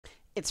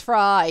It's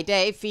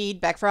Friday,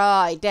 Feedback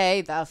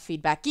Friday, the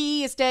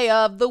feedbackiest day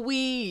of the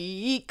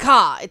week.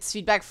 Ha! It's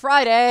Feedback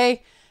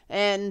Friday.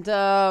 And,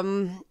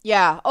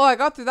 yeah. Oh, I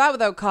got through that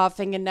without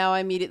coughing, and now I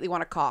immediately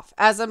want to cough.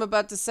 As I'm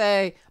about to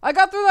say, I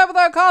got through that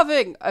without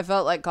coughing. I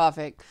felt like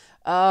coughing.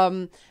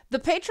 The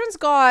patrons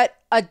got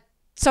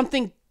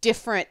something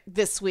different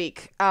this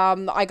week.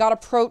 I got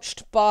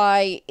approached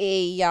by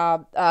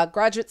a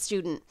graduate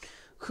student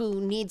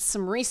who needs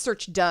some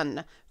research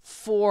done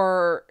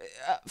for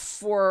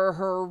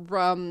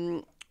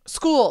her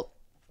school,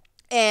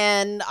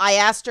 and I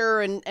asked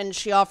her, and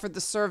she offered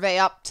the survey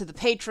up to the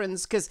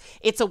patrons because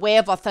it's a way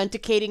of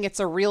authenticating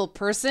it's a real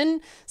person,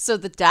 so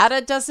the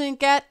data doesn't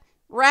get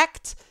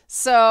wrecked.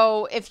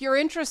 So if you're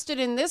interested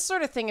in this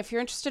sort of thing, if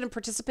you're interested in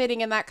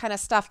participating in that kind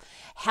of stuff,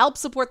 help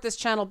support this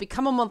channel,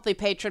 become a monthly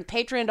patron,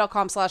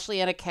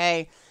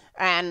 patreon.com/LeannaK.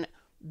 And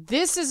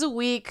this is a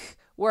week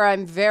where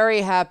I'm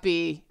very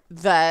happy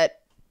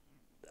that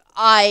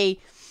I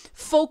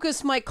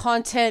focus my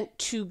content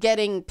to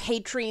getting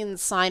Patreon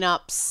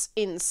signups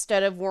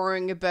instead of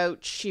worrying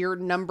about sheer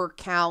number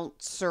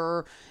counts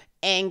or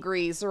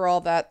angries or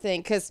all that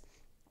thing. Because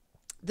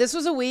this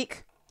was a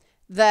week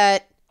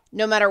that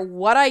no matter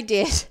what I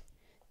did,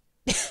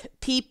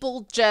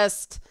 people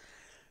just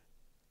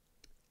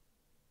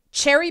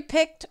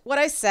cherry-picked what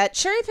I said.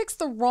 Cherry-pick's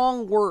the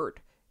wrong word.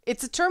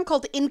 It's a term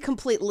called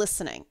incomplete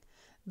listening.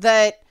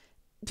 That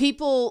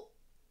people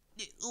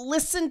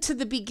listen to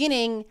the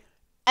beginning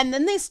and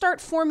then they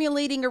start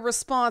formulating a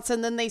response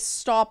and then they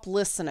stop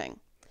listening.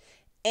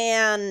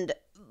 And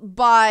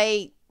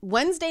by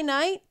Wednesday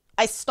night,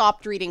 I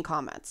stopped reading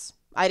comments.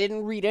 I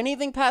didn't read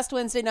anything past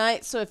Wednesday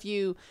night. So if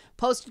you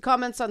posted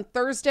comments on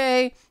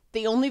Thursday,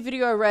 the only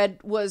video I read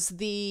was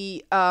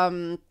the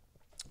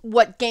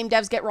what game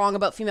devs get wrong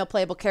about female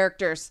playable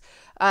characters.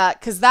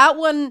 Because that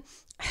one,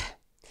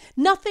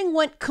 nothing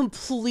went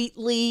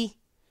completely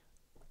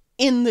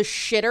in the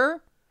shitter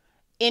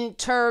in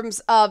terms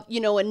of, you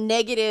know, a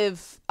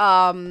negative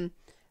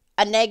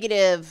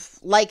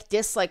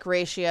like-dislike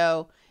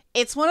ratio.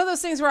 It's one of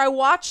those things where I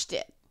watched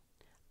it.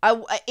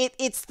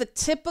 It's the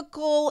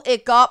typical,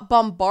 it got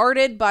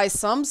bombarded by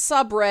some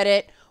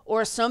subreddit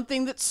or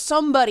something that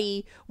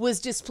somebody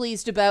was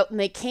displeased about and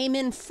they came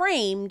in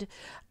framed.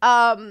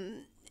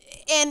 And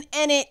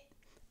it,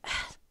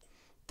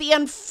 the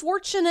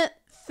unfortunate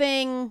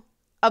thing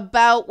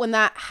about when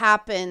that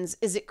happens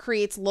is it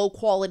creates low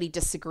quality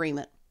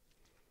disagreement.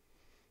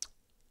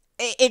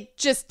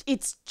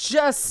 It's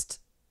just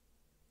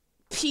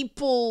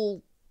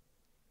people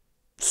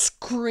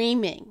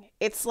screaming.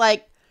 It's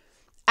like,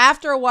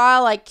 after a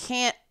while, I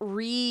can't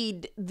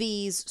read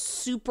these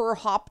super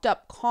hopped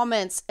up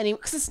comments anymore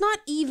because it's not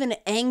even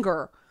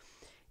anger.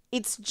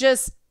 It's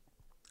just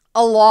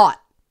a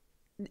lot.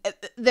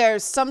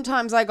 There's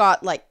sometimes I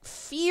got like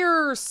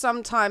fear.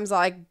 Sometimes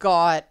I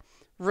got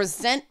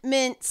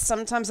resentment.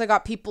 Sometimes I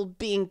got people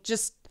being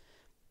just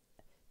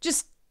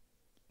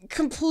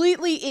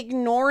completely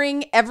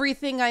ignoring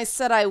everything I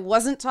said I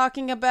wasn't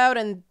talking about,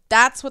 and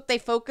that's what they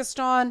focused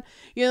on.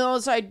 You know,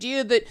 this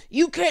idea that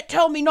you can't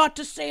tell me not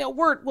to say a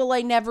word. Well,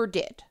 I never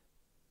did.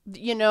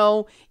 You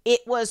know,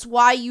 it was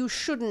why you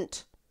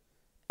shouldn't.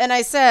 And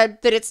I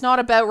said that it's not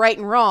about right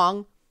and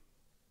wrong.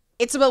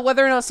 It's about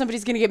whether or not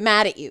somebody's going to get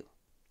mad at you.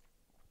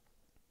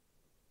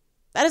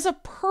 That is a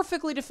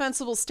perfectly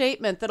defensible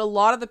statement that a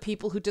lot of the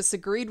people who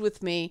disagreed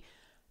with me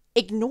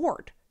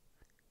ignored.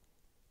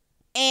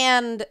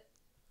 And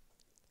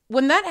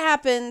when that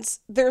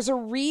happens, there's a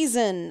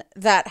reason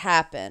that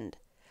happened.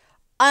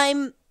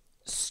 I'm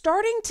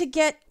starting to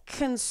get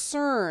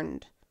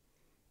concerned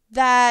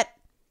that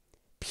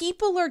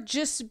people are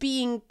just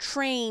being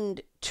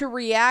trained to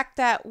react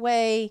that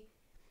way,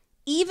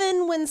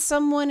 even when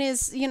someone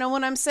is, you know,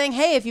 when I'm saying,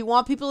 hey, if you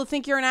want people to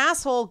think you're an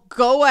asshole,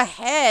 go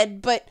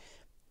ahead. But,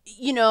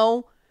 you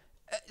know,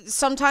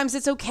 sometimes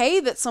it's okay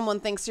that someone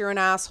thinks you're an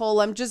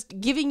asshole. I'm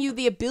just giving you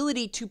the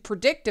ability to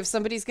predict if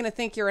somebody's going to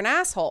think you're an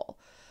asshole.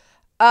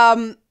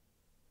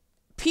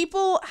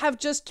 People have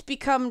just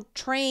become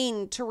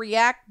trained to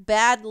react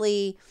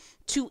badly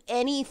to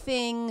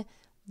anything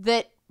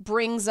that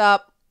brings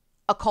up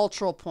a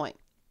cultural point.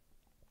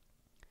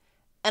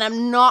 And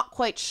I'm not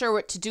quite sure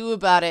what to do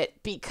about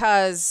it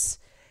because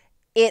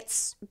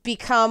it's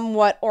become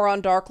what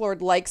Oron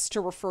Darklord likes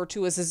to refer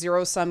to as a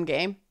zero-sum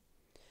game.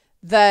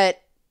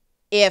 That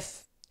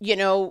if, you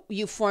know,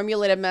 you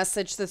formulate a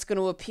message that's going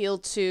to appeal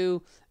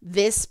to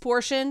this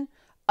portion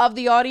of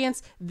the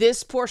audience,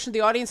 this portion of the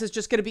audience is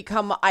just going to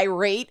become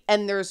irate,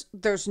 and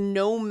there's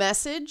no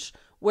message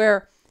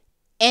where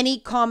any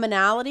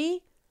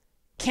commonality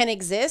can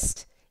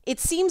exist. It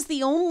seems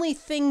the only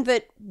thing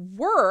that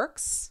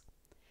works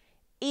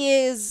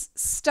is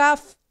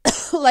stuff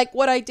like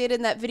what I did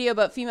in that video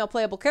about female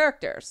playable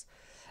characters.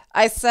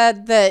 I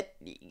said that,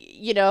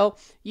 you know,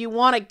 you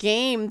want a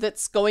game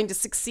that's going to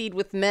succeed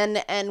with men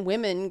and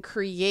women,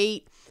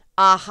 create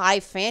a high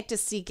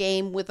fantasy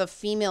game with a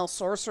female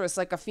sorceress,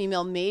 like a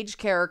female mage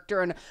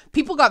character. And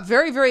people got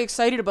very, very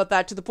excited about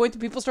that, to the point that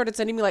people started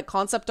sending me like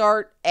concept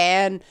art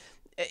and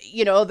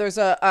there's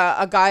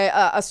a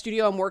guy, a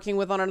studio I'm working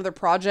with on another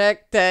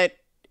project that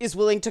is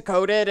willing to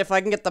code it if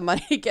I can get the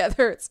money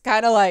together. It's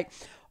kind of like,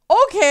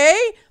 okay,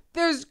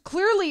 there's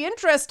clearly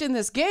interest in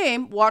this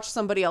game. Watch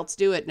somebody else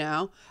do it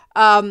now.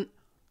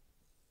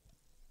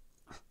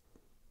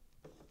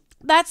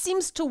 That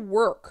seems to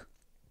work.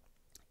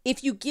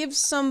 If you give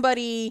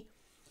somebody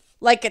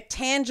like a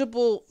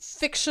tangible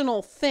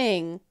fictional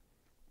thing,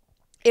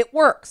 it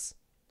works.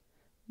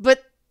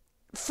 But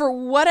for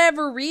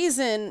whatever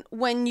reason,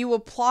 when you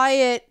apply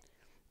it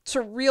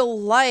to real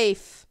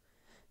life,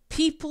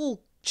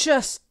 people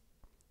just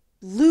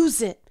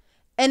lose it.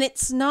 And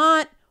it's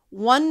not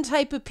one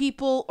type of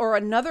people or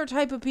another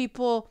type of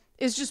people.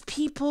 It's just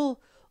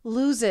people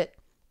lose it.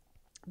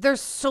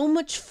 There's so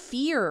much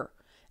fear,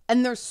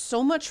 and there's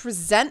so much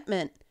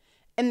resentment,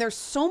 and there's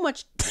so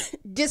much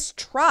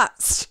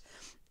distrust.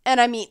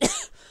 And I mean,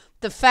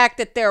 the fact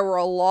that there were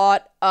a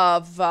lot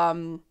of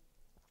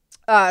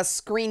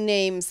screen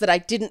names that I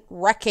didn't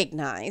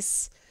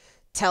recognize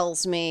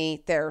tells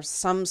me there's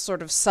some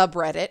sort of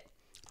subreddit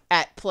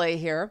at play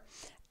here.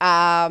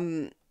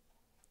 Those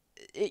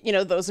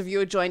of you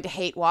who joined to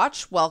Hate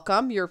Watch,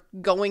 welcome. You're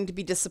going to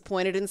be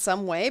disappointed in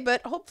some way,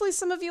 but hopefully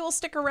some of you will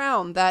stick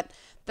around.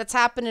 That's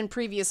happened in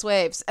previous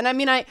waves. And I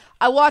mean, I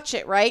watch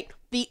it, right?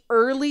 The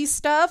early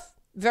stuff,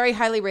 very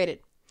highly rated.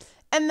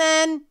 And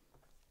then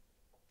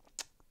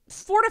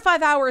 4 to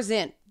 5 hours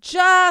in,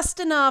 just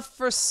enough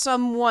for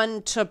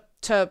someone to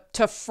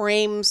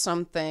frame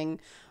something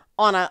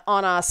on a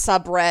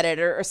subreddit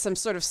or some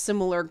sort of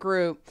similar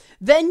group.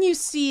 Then you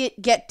see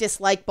it get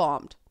dislike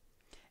bombed.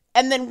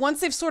 And then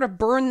once they've sort of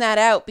burned that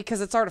out because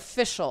it's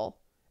artificial,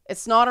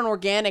 it's not an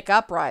organic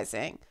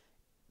uprising,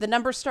 the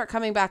numbers start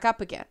coming back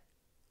up again.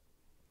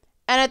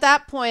 And at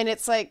that point,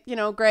 it's like,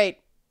 great.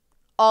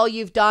 All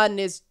you've done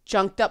is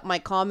junked up my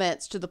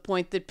comments to the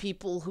point that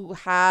people who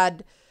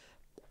had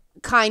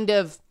kind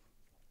of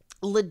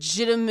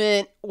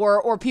legitimate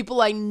or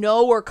people I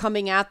know are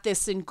coming at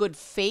this in good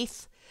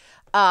faith,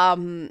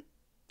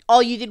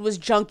 all you did was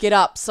junk it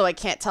up so I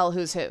can't tell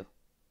who's who.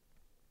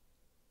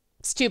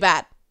 It's too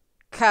bad.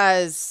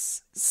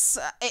 Because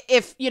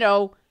if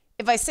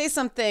I say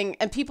something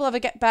and people have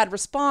a bad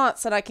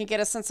response and I can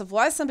get a sense of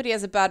why somebody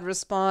has a bad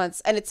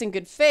response and it's in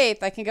good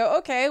faith, I can go,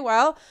 okay,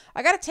 well,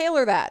 I got to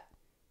tailor that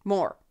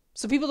more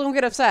so people don't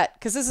get upset,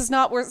 because this is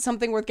not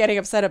something worth getting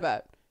upset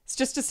about. It's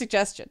just a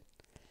suggestion.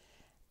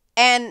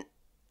 And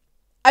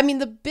I mean,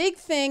 the big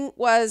thing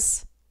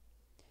was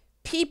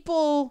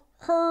people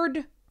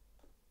heard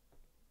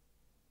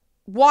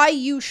why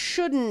you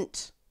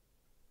shouldn't,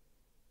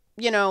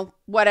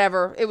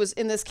 whatever. It was,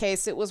 in this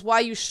case, it was why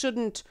you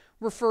shouldn't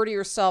refer to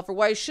yourself, or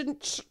why you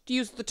shouldn't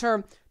use the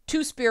term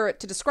two-spirit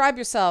to describe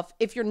yourself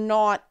if you're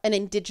not an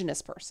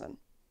Indigenous person.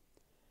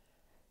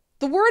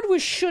 The word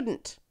was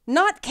shouldn't,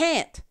 not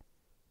can't.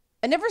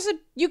 I never said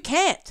you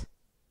can't.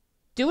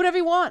 Do whatever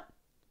you want.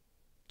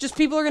 Just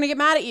people are going to get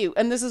mad at you,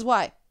 and this is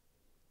why.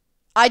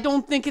 I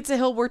don't think it's a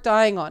hill worth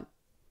dying on,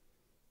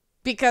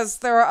 because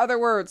there are other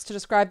words to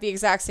describe the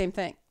exact same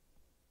thing.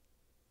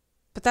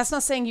 But that's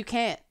not saying you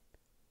can't.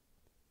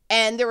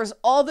 And there was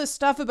all this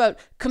stuff about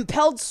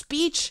compelled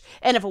speech,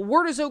 and if a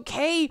word is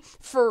okay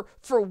for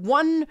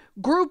one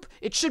group,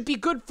 it should be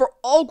good for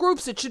all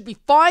groups. It should be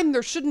fine.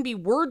 There shouldn't be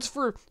words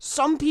for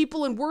some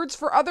people and words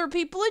for other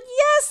people. And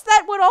yes,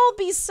 that would all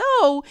be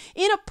so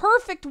in a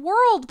perfect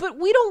world, but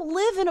we don't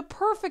live in a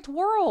perfect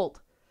world.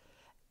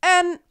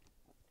 And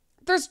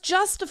there's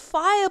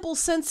justifiable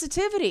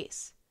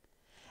sensitivities.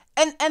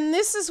 And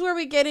this is where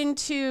we get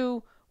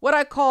into what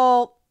I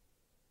call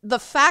the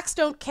facts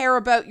don't care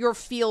about your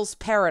feels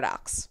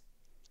paradox.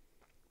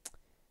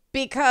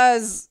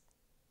 Because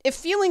if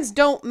feelings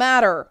don't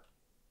matter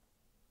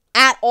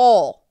at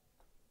all,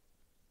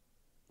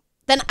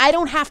 then I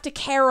don't have to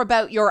care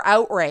about your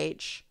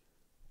outrage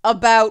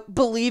about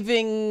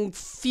believing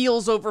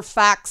feels over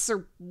facts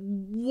or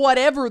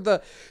whatever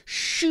the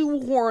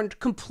shoehorned,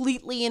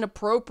 completely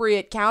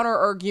inappropriate counter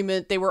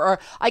argument they were.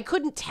 I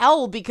couldn't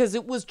tell because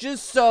it was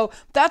just so.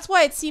 That's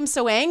why it seems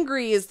so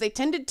angry, is they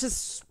tended to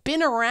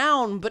spin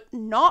around but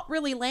not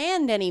really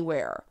land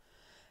anywhere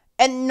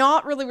and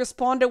not really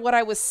respond to what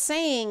I was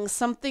saying,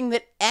 something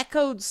that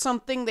echoed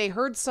something they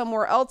heard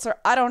somewhere else, or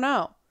I don't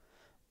know.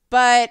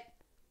 But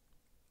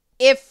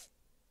if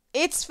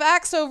it's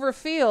facts over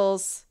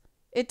feels,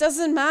 it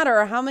doesn't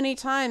matter how many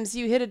times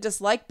you hit a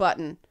dislike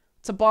button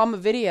to bomb a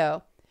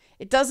video.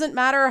 It doesn't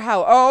matter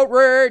how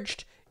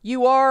outraged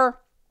you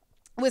are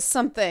with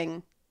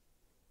something.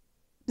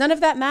 None of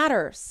that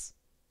matters.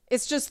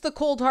 It's just the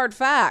cold hard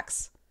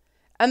facts.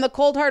 And the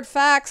cold hard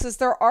facts is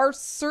there are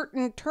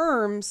certain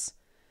terms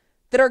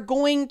that are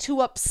going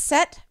to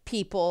upset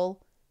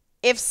people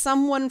if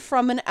someone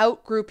from an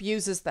out group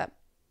uses them.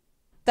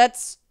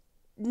 That's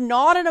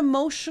not an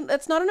emotion.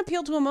 That's not an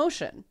appeal to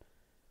emotion.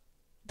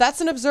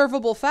 That's an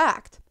observable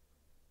fact.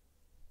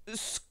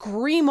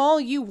 Scream all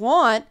you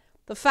want.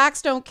 The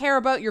facts don't care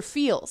about your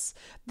feels.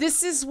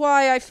 This is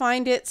why I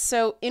find it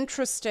so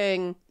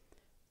interesting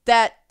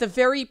that the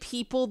very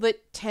people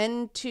that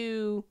tend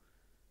to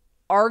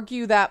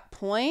argue that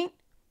point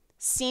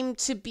seem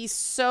to be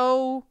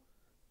so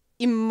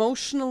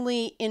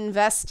emotionally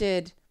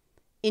invested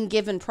in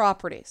given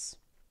properties.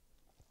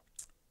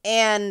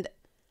 And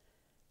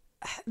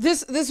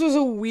this was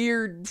a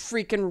weird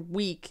freaking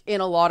week in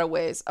a lot of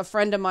ways. A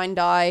friend of mine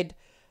died.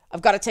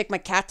 I've got to take my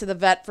cat to the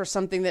vet for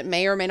something that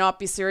may or may not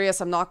be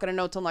serious. I'm not going to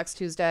know till next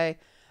Tuesday.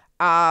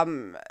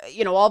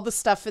 All the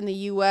stuff in the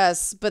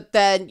US, but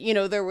then,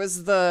 there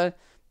was the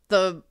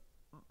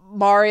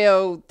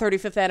Mario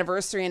 35th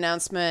anniversary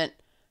announcement,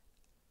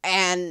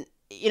 and,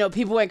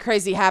 people went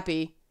crazy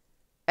happy.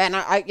 And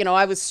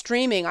I was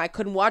streaming. I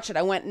couldn't watch it.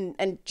 I went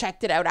and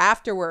checked it out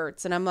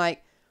afterwards. And I'm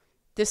like,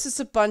 this is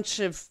a bunch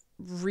of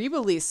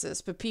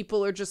re-releases, but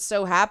people are just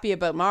so happy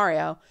about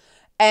Mario.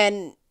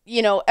 And,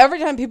 every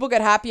time people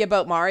get happy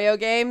about Mario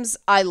games,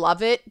 I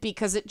love it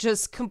because it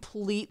just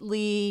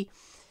completely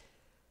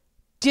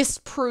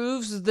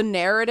disproves the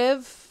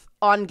narrative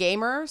on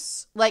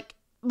gamers. Like,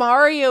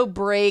 Mario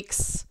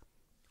breaks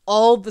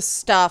all the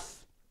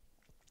stuff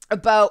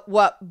about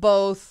what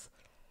both,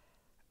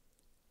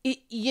 we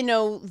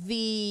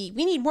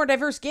need more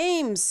diverse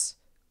games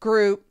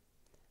group,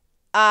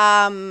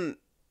 and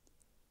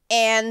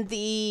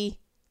the,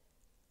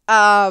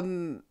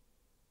 the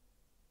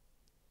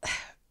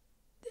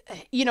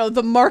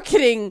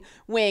marketing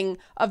wing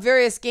of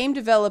various game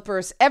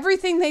developers.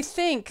 Everything they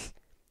think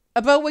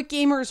about what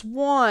gamers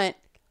want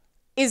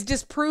is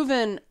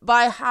disproven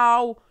by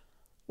how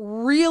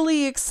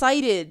really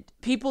excited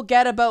people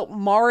get about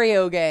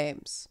Mario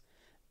games.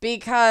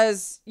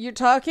 Because you're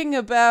talking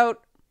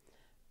about,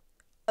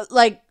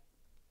 like,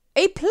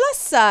 a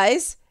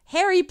plus-size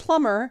Harry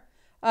Plumber,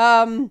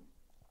 who,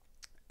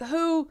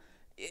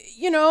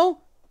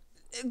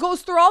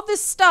 goes through all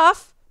this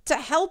stuff to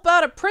help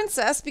out a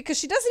princess because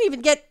she doesn't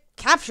even get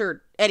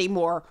captured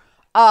anymore.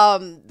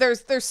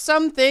 There's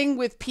something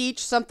with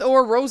Peach, something,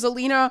 or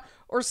Rosalina,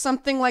 or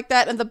something like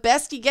that, and the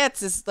best he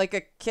gets is like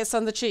a kiss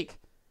on the cheek.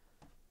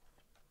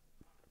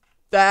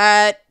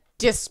 That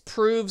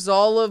disproves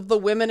all of the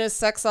women as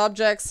sex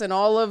objects and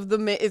all of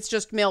it's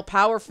just male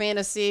power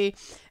fantasy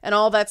and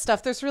all that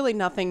stuff. There's really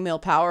nothing male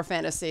power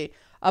fantasy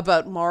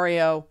about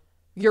Mario.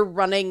 You're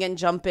running and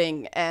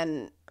jumping,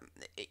 and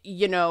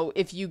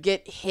if you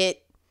get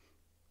hit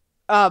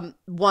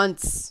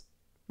once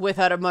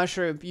without a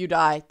mushroom, you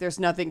die. There's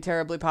nothing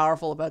terribly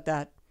powerful about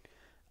that.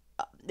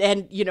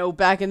 And,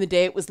 back in the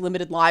day, it was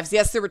limited lives.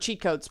 Yes, there were cheat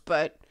codes,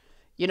 but,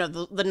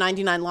 the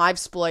 99 live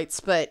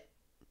exploits, but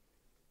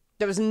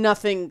there was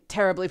nothing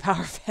terribly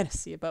power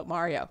fantasy about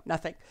Mario.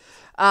 Nothing.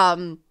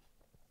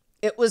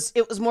 It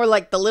was more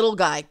like the little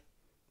guy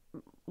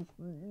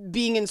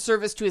being in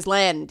service to his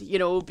land,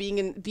 being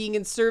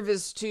in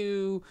service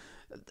to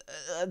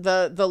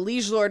the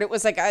liege lord. It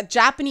was like a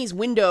Japanese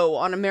window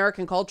on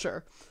American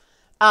culture.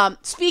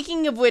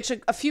 Speaking of which,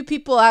 a few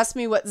people asked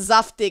me what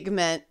saftig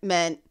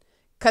meant,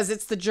 because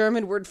it's the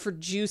German word for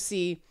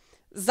juicy.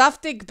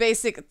 Saftig,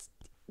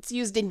 it's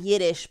used in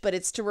Yiddish, but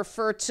it's to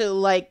refer to,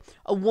 like,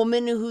 a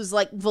woman who's,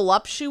 like,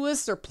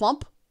 voluptuous or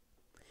plump.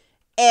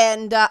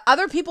 And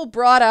other people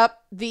brought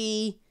up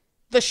the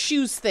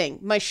shoes thing,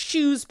 my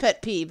shoes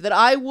pet peeve, that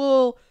I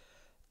will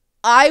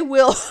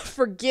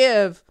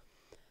forgive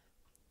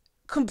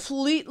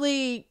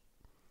completely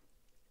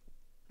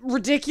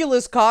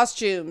ridiculous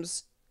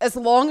costumes as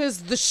long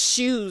as the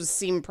shoes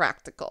seem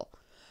practical.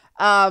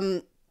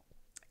 And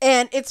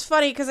it's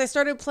funny because I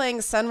started playing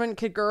Senran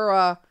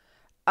Kagura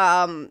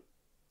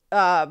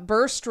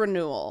Burst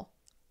Renewal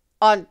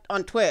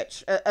on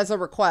Twitch as a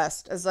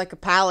request, as like a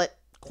palate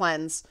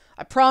cleanse.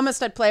 I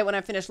promised I'd play it when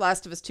I finished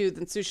Last of Us 2,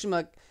 then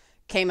Tsushima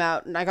came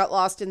out and I got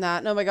lost in that.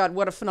 And oh my god,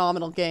 what a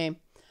phenomenal game.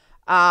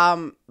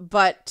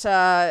 But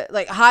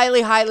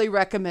highly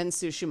recommend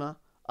Tsushima.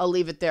 I'll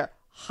leave it there.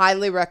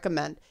 Highly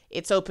recommend.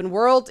 It's open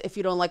world. If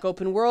you don't like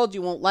open world,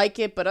 you won't like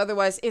it, but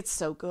otherwise it's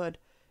so good.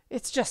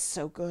 It's just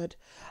so good.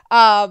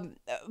 I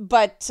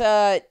played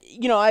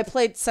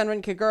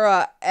Senran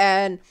Kagura,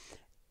 and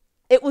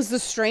it was the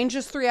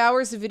strangest 3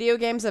 hours of video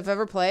games I've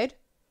ever played.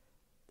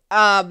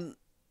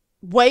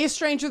 Way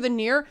stranger than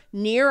Nier.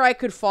 Nier, I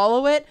could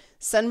follow it.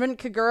 Senran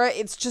Kagura,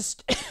 it's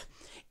just,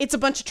 it's a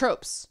bunch of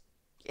tropes.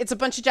 It's a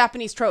bunch of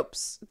Japanese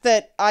tropes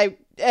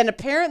and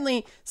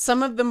apparently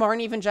some of them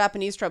aren't even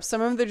Japanese tropes.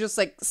 Some of them, they're just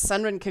like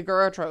Senran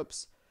Kagura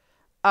tropes.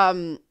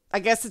 I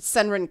guess it's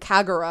Senran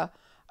Kagura.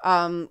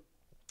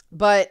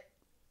 But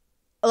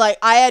like,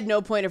 I had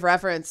no point of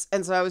reference.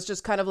 And so I was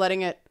just kind of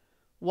letting it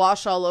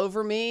wash all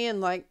over me. And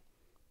like,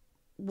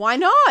 why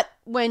not?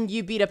 When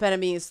you beat up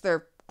enemies,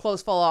 their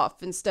clothes fall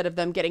off instead of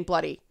them getting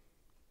bloody.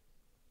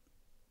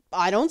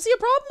 I don't see a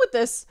problem with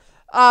this.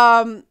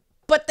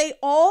 But they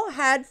all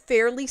had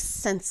fairly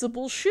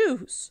sensible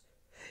shoes.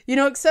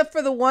 Except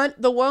for the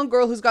one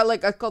girl who's got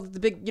like, I call it the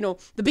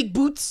big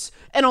boots,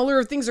 and all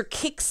her things are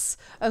kicks.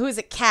 Who is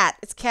it? Cat.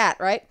 It's Cat,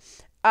 right?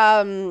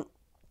 They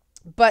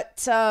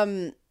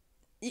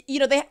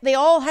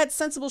all had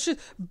sensible shoes.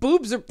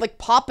 Boobs are like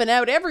popping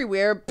out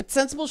everywhere, but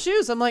sensible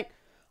shoes. I'm like,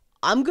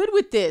 I'm good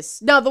with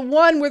this. Now, the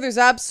one where there's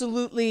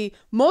absolutely,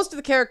 most of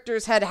the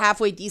characters had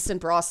halfway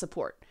decent bra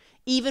support.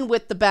 even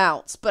with the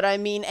bounce. But I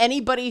mean,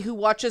 anybody who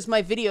watches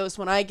my videos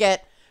when I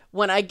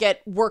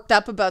get worked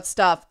up about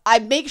stuff, I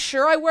make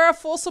sure I wear a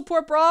full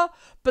support bra,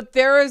 but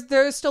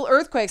there's still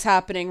earthquakes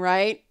happening,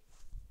 right?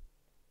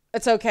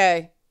 It's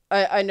okay.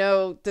 I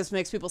know this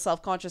makes people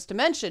self-conscious to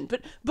mention,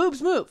 but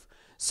boobs move.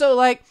 So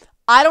like,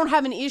 I don't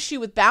have an issue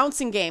with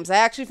bouncing games. I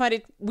actually find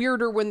it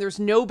weirder when there's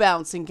no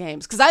bouncing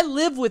games because I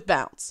live with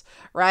bounce,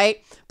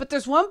 right? But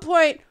there's one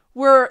point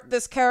where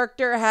this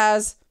character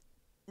has,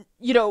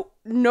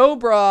 no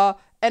bra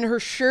and her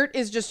shirt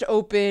is just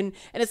open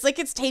and it's like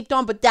it's taped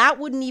on, but that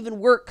wouldn't even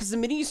work because the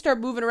minute you start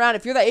moving around,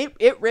 if you're that,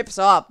 it rips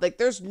off. Like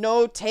there's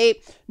no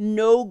tape,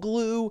 no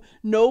glue,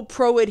 no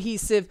pro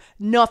adhesive,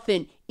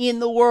 nothing in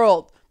the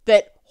world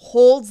that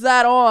holds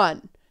that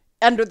on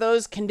under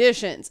those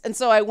conditions. And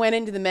so I went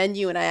into the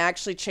menu and I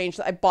actually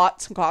changed. I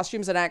bought some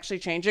costumes and I actually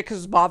changed it because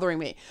it was bothering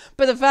me.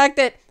 But the fact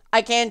that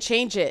I can't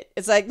change it,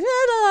 it's like,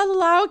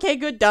 okay,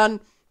 good, done.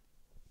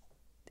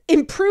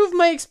 Improve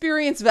my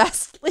experience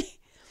vastly.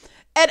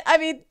 And I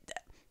mean,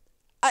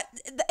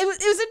 it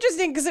was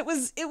interesting because it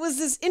was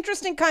this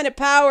interesting kind of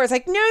power. It's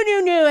like, no,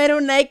 I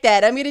don't like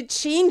that. I'm going to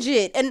change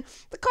it. And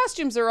the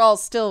costumes are all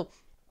still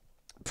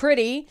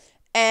pretty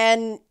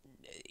and,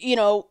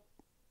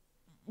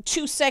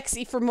 too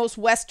sexy for most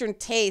Western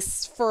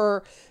tastes.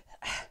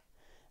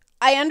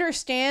 I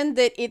understand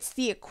that it's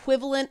the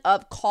equivalent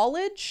of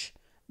college,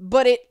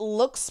 but it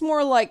looks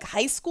more like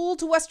high school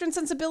to Western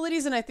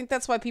sensibilities. And I think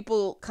that's why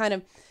people kind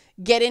of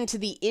get into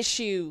the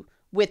issue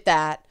with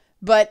that.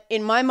 But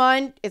in my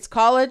mind, it's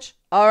college.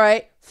 All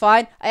right,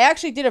 fine. I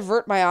actually did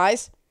avert my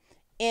eyes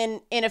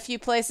in a few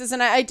places.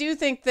 And I do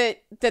think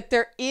that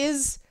there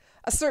is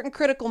a certain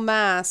critical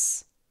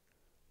mass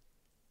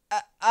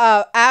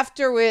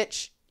after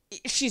which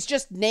she's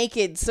just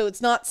naked, so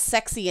it's not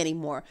sexy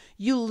anymore.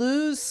 You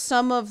lose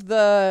some of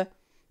the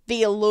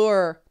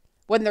allure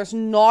when there's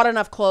not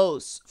enough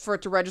clothes for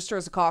it to register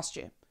as a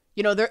costume.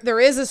 There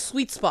is a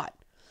sweet spot.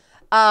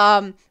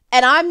 And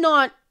I'm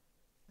not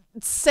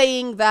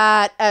saying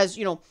that as,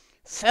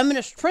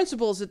 feminist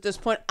principles at this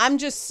point. I'm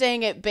just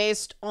saying it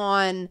based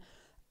on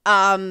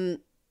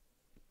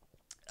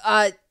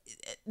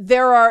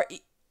there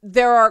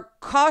are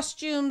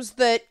costumes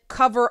that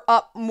cover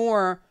up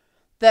more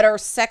that are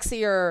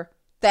sexier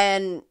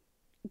than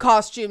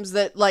costumes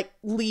that like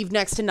leave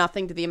next to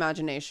nothing to the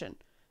imagination.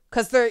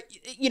 Cause they're,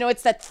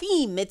 it's that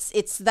theme.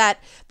 It's that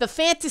the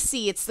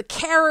fantasy, it's the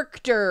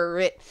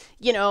character,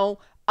 you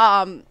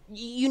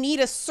need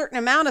a certain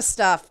amount of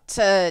stuff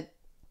to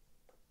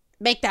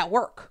make that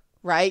work,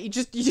 right? You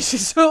need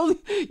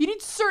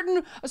a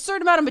certain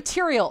amount of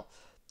material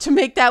to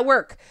make that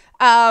work.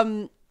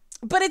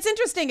 But it's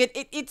interesting.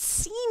 It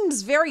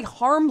seems very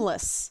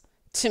harmless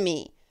to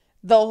me,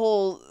 the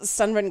whole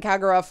Senran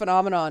Kagura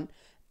phenomenon.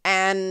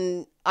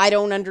 And I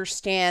don't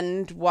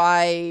understand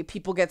why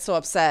people get so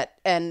upset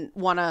and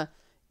want to,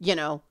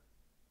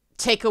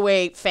 take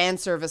away fan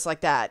service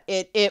like that.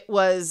 It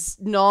was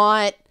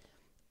not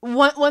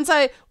once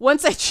I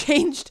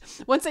changed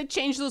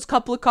those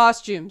couple of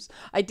costumes,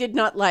 I did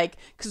not like,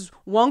 because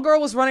one girl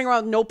was running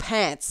around with no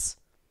pants,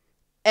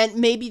 and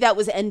maybe that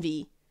was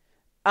envy.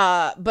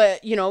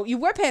 But you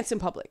wear pants in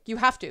public. You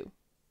have to.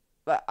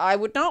 But I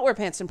would not wear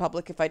pants in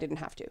public if I didn't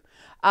have to.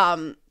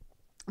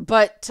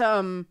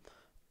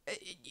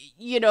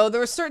 There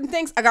were certain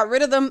things, I got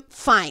rid of them,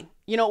 fine.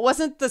 It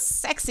wasn't the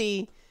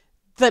sexy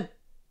that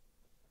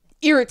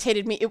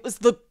irritated me. It was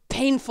the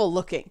painful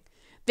looking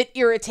that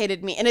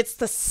irritated me. And it's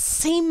the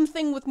same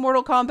thing with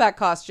Mortal Kombat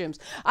costumes.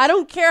 I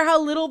don't care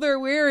how little they're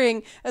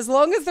wearing, as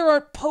long as there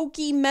aren't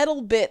pokey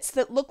metal bits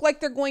that look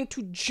like they're going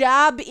to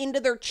jab into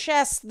their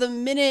chest the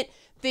minute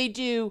they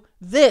do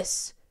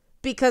this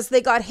because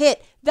they got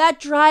hit. That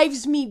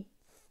drives me.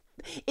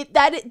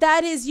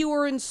 That is, you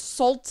are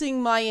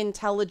insulting my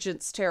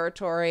intelligence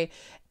territory,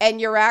 and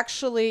you're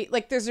actually,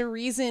 like, there's a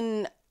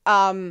reason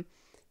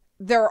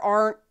there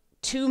aren't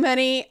too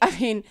many. I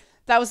mean,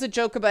 that was a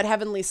joke about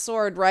Heavenly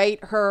Sword,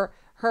 right? Her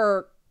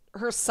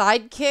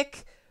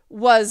sidekick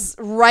was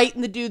right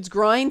in the dude's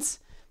groins,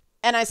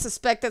 and I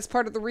suspect that's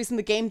part of the reason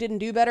the game didn't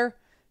do better,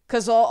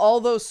 because all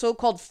those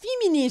so-called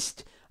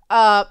feminist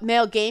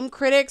male game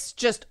critics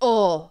just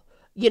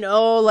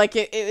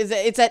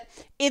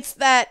it's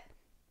that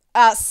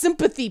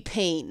sympathy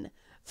pain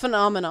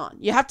phenomenon.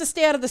 You have to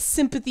stay out of the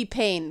sympathy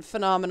pain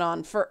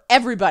phenomenon for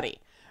everybody,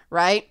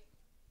 right?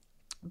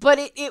 But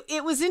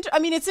it was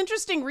it's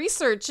interesting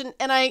research, and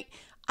I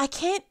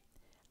can't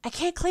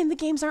claim the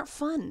games aren't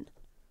fun.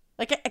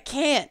 Like, I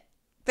can't.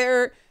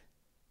 They're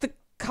the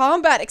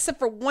combat, except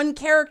for one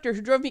character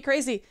who drove me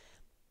crazy.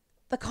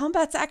 The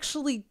combat's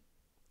actually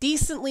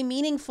decently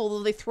meaningful,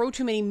 though they throw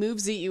too many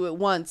moves at you at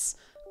once.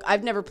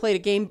 I've never played a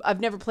game. I've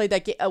never played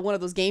that one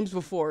of those games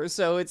before.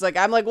 So it's like,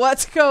 I'm like,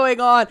 what's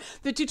going on?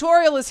 The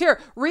tutorial is here.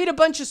 Read a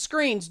bunch of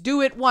screens.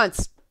 Do it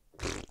once.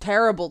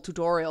 Terrible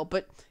tutorial,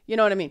 but you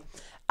know what I mean.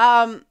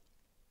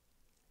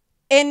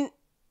 And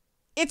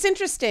it's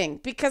interesting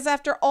because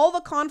after all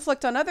the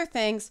conflict on other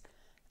things,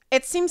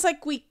 it seems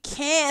like we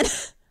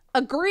can't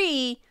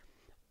agree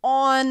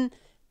on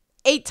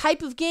a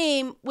type of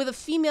game with a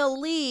female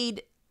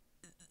lead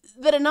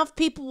that enough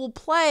people will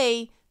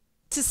play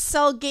to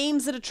sell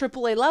games at a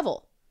AAA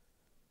level.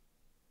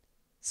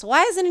 So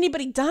why hasn't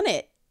anybody done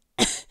it?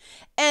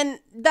 And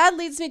that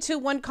leads me to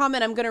one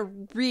comment I'm going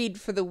to read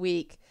for the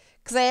week.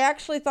 Because I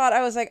actually thought,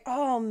 I was like,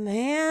 oh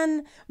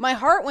man, my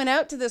heart went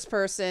out to this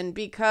person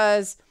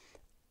because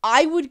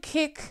I would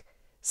kick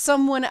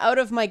someone out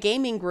of my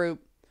gaming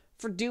group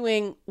for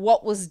doing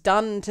what was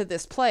done to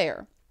this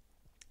player.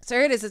 So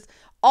here it is. It's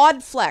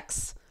Odd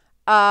Flex,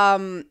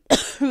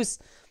 who's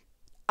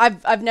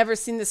I've never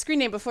seen the screen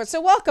name before. So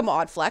welcome,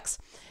 Odd Flex.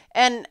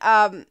 And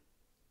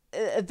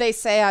they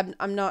say,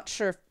 I'm not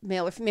sure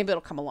if maybe it'll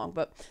come along,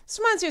 but this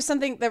reminds me of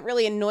something that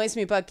really annoys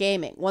me about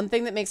gaming. One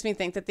thing that makes me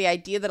think that the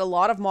idea that a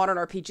lot of modern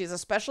RPGs,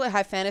 especially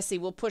high fantasy,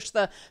 will push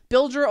the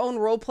build your own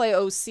roleplay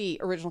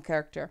OC, original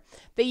character.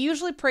 They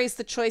usually praise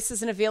the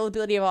choices and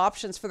availability of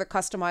options for the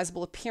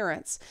customizable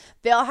appearance.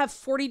 They'll have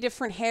 40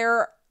 different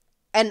hair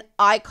and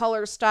eye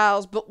color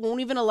styles, but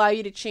won't even allow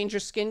you to change your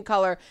skin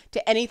color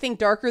to anything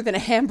darker than a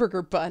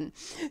hamburger bun.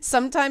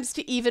 Sometimes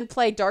to even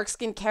play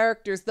dark-skinned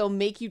characters, they'll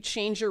make you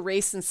change your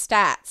race and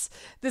stats.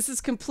 This is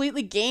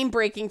completely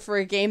game-breaking for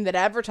a game that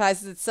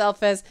advertises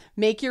itself as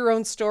make your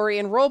own story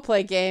and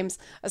roleplay games,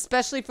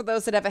 especially for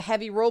those that have a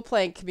heavy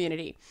role-playing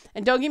community.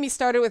 And don't get me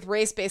started with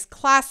race-based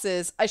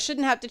classes. I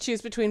shouldn't have to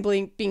choose between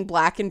being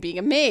black and being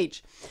a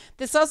mage.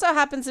 This also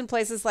happens in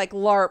places like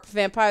LARP,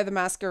 Vampire the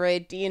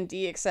Masquerade,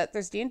 D&D, except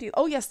there's D&D.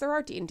 Oh yes, there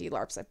are D&D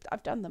LARPs.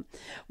 I've done them.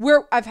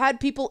 Where I've had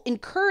people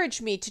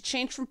encourage me to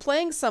change from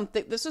playing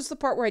something. This was the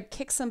part where I'd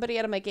kick somebody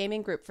out of my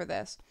gaming group for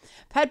this.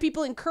 I've had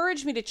people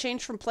encourage me to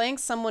change from playing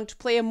someone to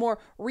play a more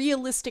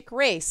realistic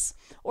race.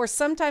 Or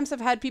sometimes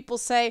I've had people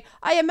say,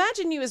 I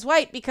imagine you as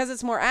white because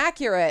it's more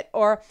accurate.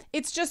 Or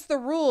it's just the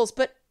rules,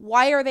 but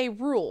why are they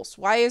rules?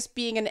 Why is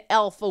being an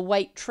elf a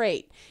white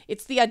trait?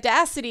 It's the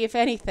audacity, if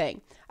anything.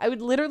 I would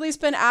literally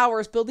spend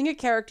hours building a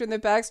character in their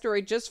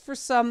backstory just for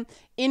some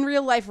in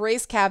real life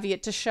race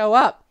caveat to show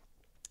up.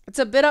 It's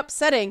a bit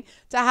upsetting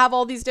to have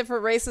all these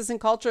different races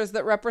and cultures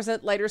that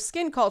represent lighter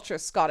skin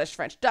cultures: Scottish,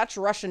 French, Dutch,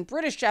 Russian,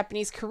 British,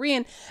 Japanese,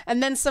 Korean,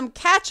 and then some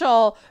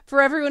catch-all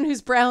for everyone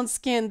who's brown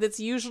skinned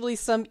that's usually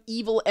some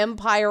evil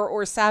empire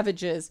or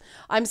savages.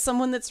 I'm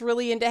someone that's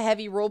really into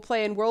heavy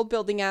roleplay and world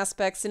building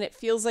aspects, and it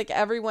feels like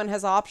everyone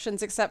has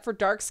options except for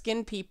dark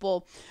skinned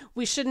people.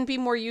 We shouldn't be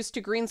more used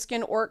to green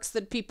skinned orcs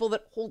than people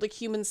that hold a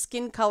human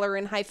skin color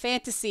in high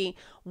fantasy.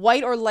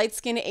 White or light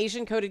skinned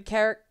Asian coded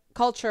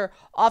culture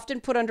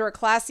often put under a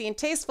classy and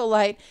tasteful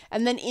light,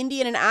 and then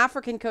Indian and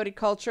African coded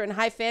culture in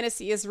high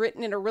fantasy is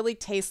written in a really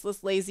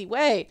tasteless, lazy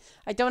way.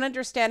 I don't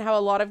understand how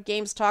a lot of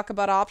games talk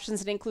about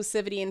options and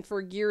inclusivity, and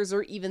for years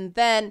or even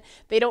then,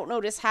 they don't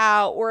notice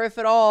how, or if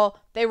at all,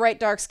 they write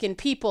dark-skinned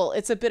people.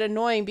 It's a bit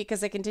annoying because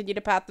they continue to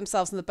pat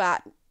themselves in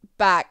the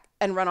back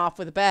and run off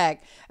with a bag.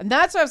 And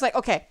that's why I was like,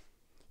 okay,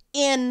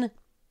 in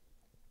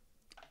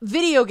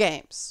video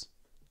games,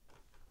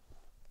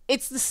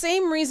 it's the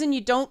same reason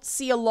you don't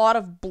see a lot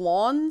of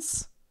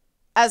blondes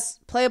as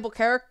playable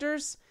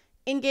characters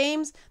in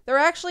games. There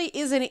actually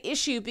is an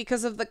issue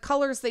because of the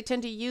colors they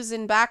tend to use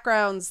in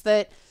backgrounds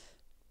that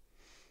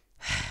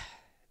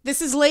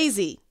this is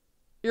lazy.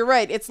 You're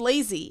right, it's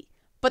lazy.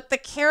 But the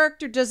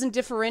character doesn't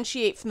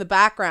differentiate from the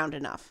background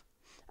enough.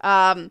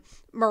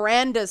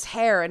 Miranda's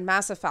hair in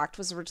Mass Effect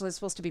was originally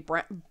supposed to be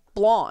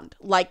blonde,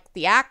 like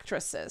the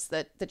actresses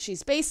that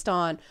she's based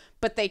on,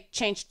 but they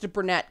changed it to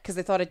brunette because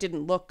they thought it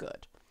didn't look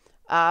good.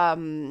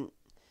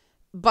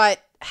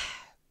 But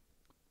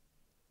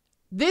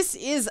this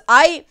is,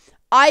 I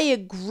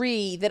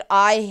agree that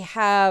I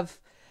have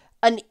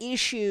an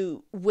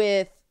issue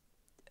with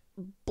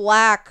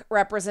black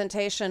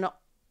representation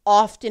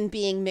often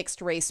being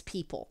mixed race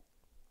people.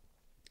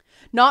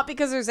 Not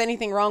because there's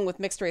anything wrong with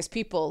mixed race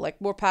people, like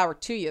more power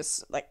to you.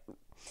 Like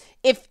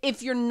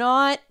if you're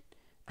not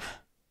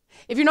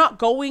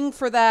going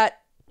for that,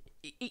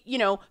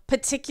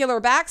 particular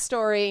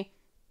backstory,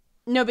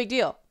 no big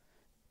deal.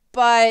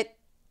 But,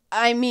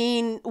 I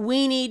mean,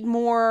 we need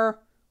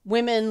more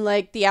women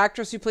like the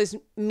actress who plays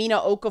Mina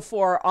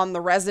Okafor on The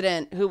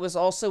Resident, who was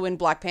also in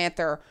Black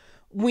Panther.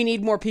 We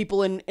need more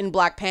people in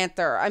Black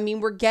Panther. I mean,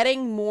 we're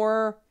getting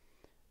more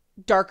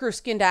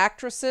darker-skinned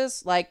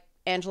actresses like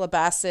Angela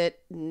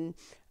Bassett and,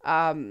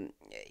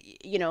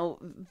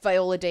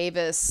 Viola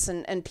Davis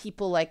and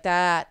people like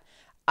that.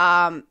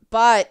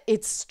 But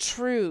it's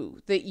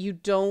true that you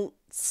don't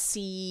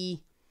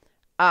see...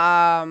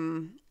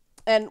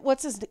 And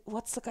what's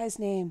the guy's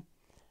name?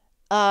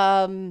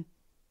 The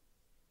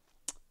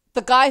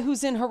guy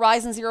who's in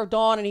Horizon Zero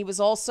Dawn, and he was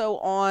also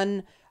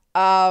on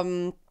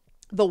The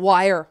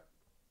Wire.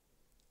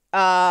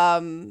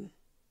 Blanking.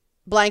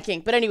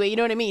 But anyway, you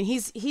know what I mean?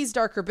 He's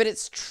darker, but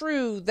it's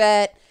true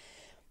that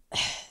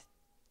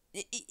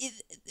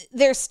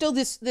there's still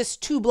this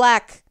too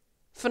black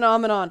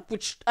phenomenon,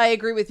 which I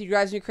agree with you,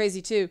 drives me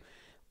crazy too.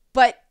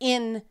 But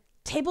in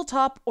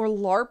tabletop or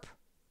LARP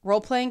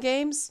role-playing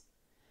games,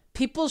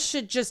 people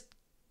should just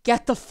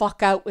get the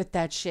fuck out with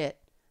that shit.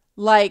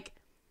 Like,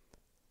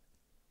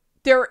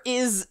 there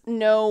is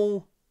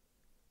no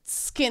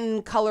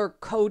skin color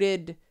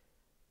coded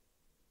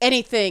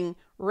anything.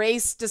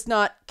 Race does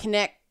not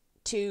connect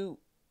to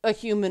a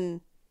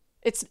human.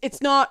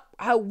 It's not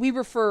how we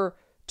refer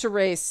to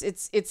race.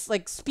 It's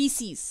like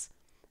species,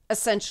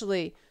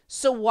 essentially.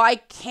 So why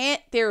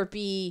can't there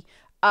be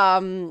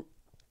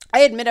I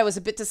admit I was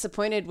a bit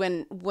disappointed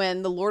when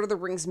the Lord of the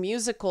Rings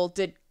musical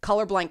did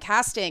colorblind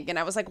casting, and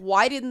I was like,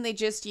 why didn't they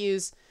just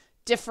use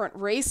different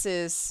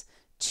races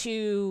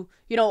to,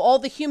 you know, all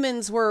the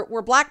humans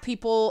were black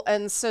people,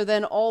 and so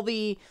then all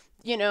the,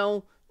 you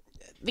know,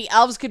 the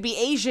elves could be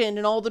Asian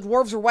and all the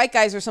dwarves were white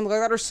guys or something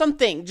like that, or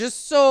something,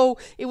 just so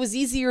it was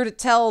easier to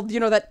tell, you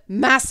know, that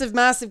massive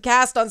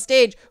cast on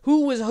stage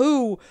who was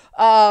who.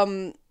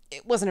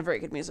 It wasn't a very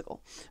good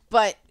musical,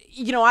 but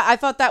you know, I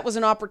thought that was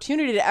an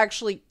opportunity to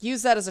actually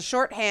use that as a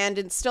shorthand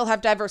and still have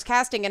diverse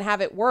casting and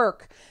have it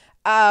work.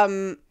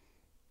 But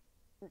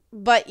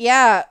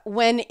yeah,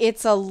 when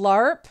it's a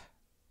LARP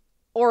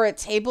or a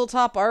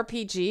tabletop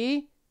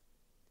RPG,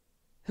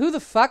 who the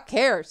fuck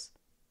cares?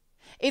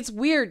 It's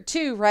weird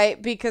too,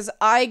 right? Because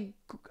I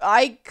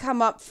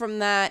come up from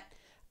that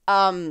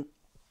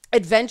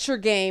adventure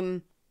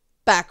game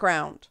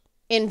background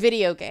in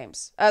video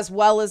games, as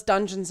well as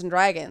Dungeons and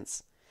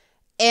Dragons.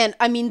 And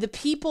I mean, the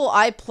people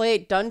I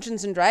played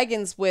Dungeons and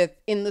Dragons with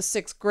in the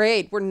 6th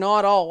grade were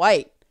not all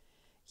white,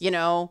 you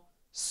know?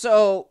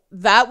 So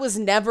that was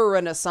never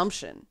an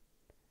assumption.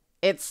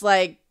 It's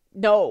like,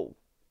 no,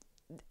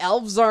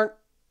 elves aren't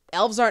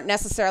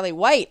necessarily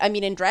white. I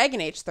mean, in Dragon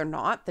Age, they're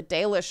not. The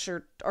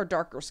Dalish are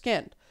darker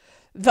skinned.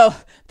 Though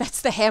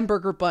that's the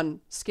hamburger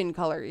bun skin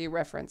color you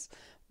reference.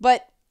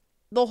 But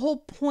the whole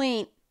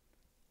point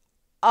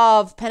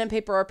of pen and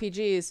paper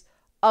RPGs,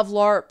 of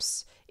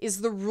LARPs,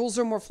 is the rules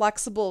are more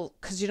flexible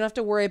because you don't have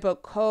to worry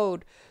about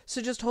code.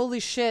 So just holy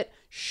shit,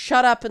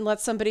 shut up and let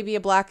somebody be a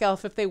black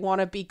elf if they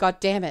want to be, god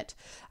damn it.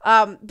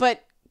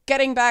 But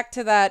getting back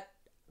to that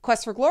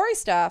Quest for Glory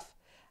stuff,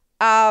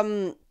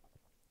 Quest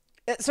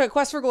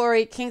for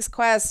Glory, King's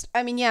Quest,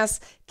 I mean,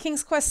 yes,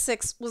 King's Quest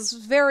 6 was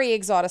very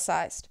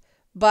exoticized,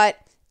 but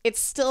it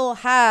still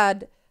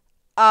had,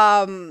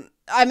 I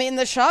mean,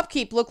 the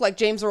shopkeep looked like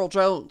James Earl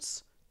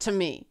Jones to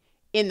me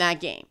in that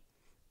game.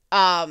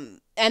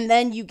 And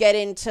then you get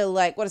into,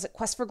 like, what is it,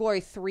 Quest for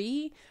Glory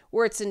 3,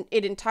 where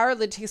it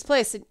entirely takes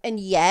place. And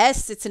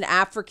yes, it's an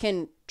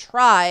African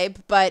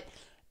tribe, but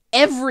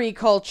every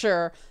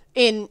culture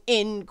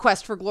in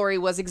Quest for Glory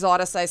was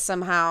exoticized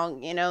somehow.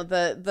 You know,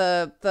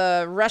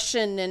 the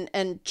Russian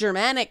and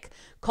Germanic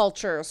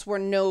cultures were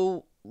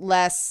no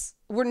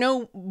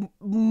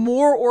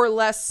more or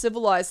less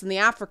civilized than the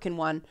African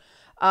one.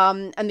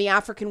 And the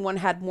African one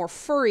had more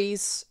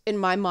furries, in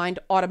my mind,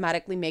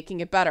 automatically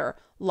making it better.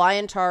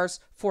 Liontars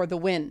for the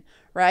win,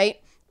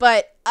 right?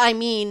 But, I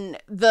mean,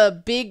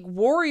 the big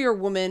warrior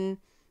woman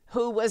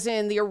who was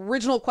in the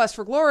original Quest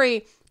for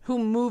Glory, who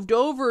moved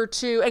over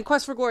to... And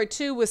Quest for Glory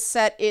 2 was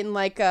set in,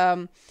 like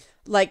a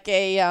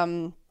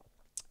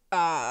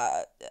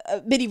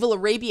medieval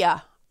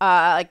Arabia,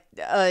 like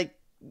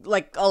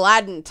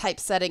Aladdin-type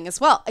setting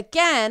as well.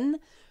 Again,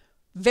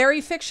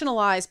 very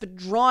fictionalized, but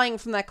drawing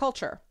from that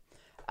culture.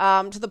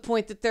 To the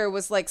point that there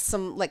was like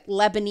some like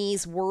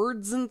Lebanese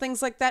words and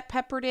things like that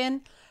peppered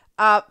in.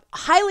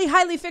 Highly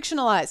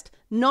fictionalized,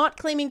 not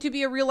claiming to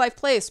be a real life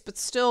place, but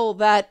still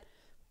that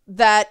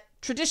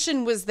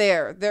tradition was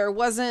there. There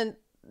wasn't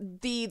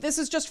this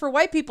is just for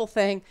white people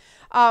thing.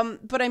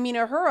 But I mean,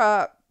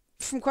 Uhura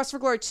from Quest for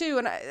Glory 2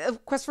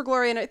 and Quest for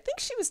Glory, and I think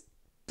she was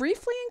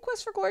briefly in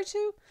Quest for Glory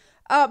 2.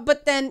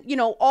 But then, you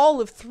know, all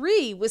of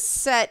 3 was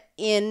set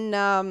in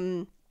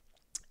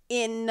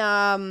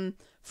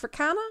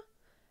Fricana.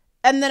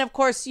 And then, of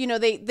course, you know,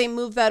 they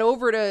moved that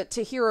over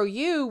to Hero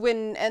U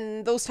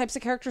and those types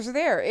of characters are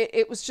there.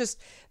 It was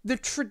just the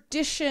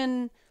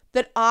tradition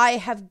that I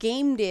have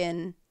gamed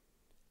in,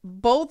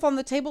 both on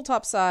the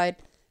tabletop side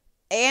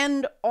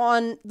and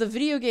on the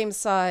video game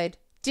side,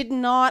 did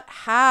not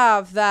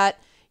have that,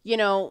 you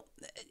know,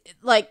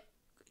 like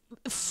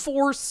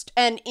forced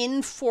and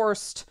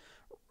enforced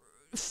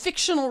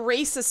fictional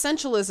race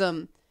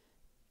essentialism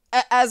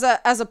as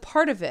a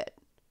part of it.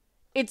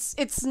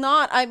 It's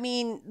not, I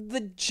mean,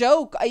 the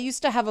joke, I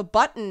used to have a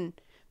button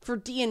for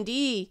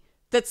D&D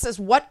that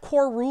says, what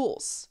core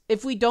rules?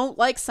 If we don't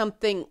like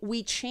something,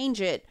 we change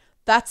it.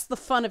 That's the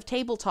fun of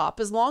tabletop.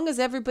 As long as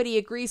everybody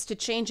agrees to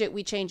change it,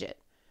 we change it,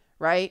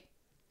 right?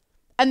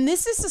 And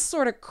this is the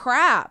sort of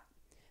crap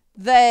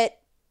that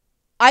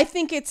I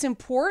think it's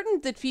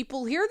important that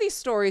people hear these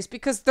stories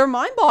because they're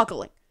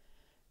mind-boggling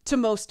to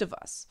most of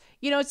us.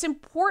 You know, it's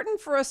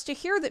important for us to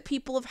hear that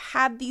people have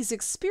had these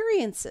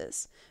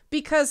experiences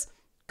because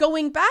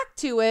going back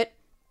to it,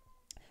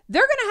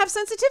 they're going to have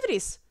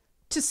sensitivities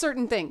to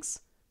certain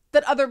things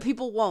that other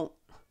people won't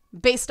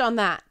based on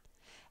that.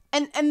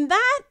 And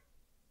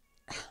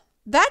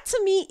that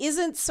to me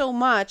isn't so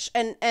much,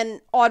 and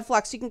Odd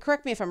Flux, you can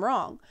correct me if I'm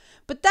wrong,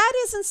 but that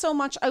isn't so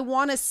much I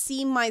want to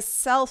see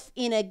myself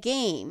in a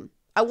game.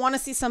 I want to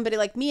see somebody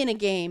like me in a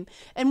game.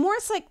 And more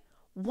it's like,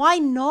 Why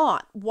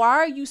not? Why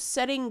are you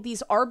setting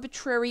these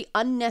arbitrary,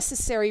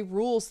 unnecessary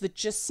rules that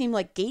just seem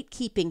like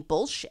gatekeeping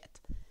bullshit?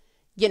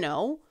 You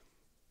know?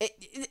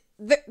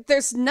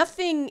 There's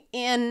nothing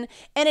in,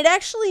 and it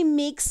actually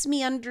makes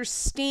me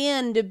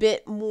understand a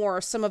bit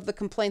more some of the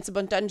complaints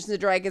about Dungeons and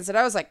Dragons that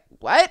I was like,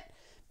 what?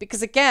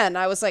 Because again,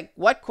 I was like,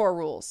 what core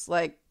rules?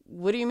 Like,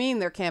 what do you mean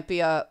there can't be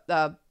a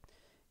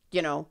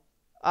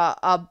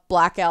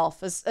black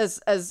elf?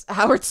 As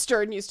Howard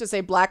Stern used to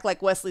say, black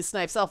like Wesley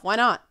Snipes elf. Why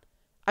not?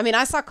 I mean,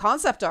 I saw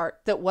concept art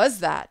that was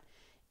that.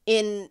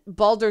 In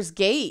Baldur's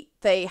Gate,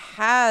 they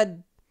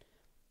had,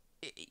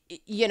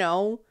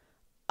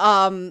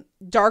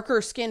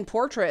 darker skin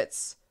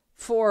portraits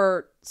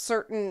for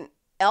certain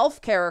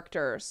elf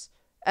characters.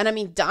 And I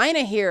mean,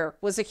 Dinah here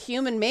was a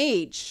human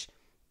mage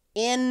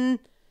in,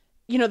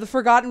 the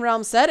Forgotten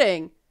Realm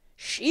setting.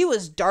 She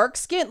was dark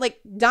skinned. Like,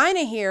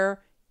 Dinah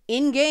here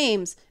in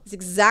games is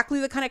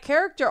exactly the kind of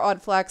character,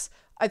 Oddflex,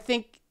 I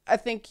think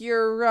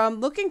you're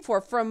looking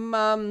for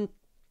from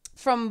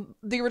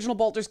the original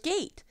Baldur's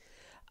Gate.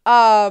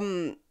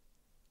 And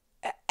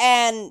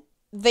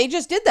they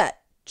just did that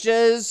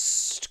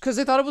just because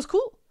they thought it was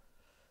cool.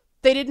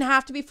 They didn't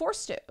have to be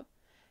forced to.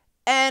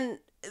 And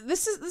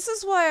this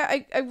is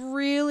why I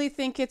really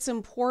think it's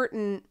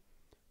important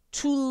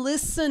to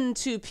listen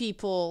to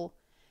people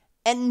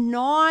and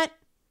not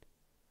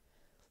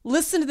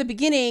listen to the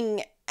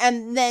beginning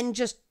and then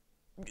just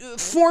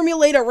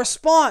formulate a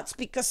response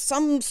because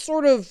some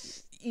sort of,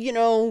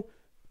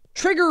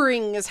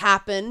 triggering has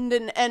happened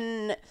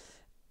and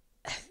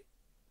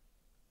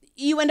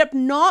you end up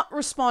not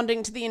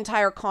responding to the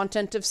entire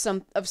content of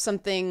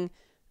something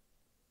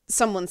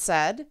someone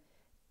said.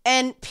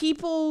 And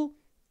people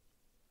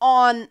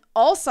on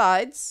all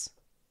sides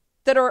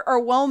that are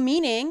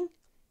well-meaning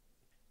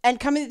and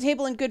coming to the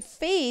table in good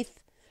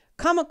faith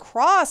come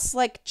across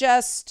like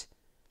just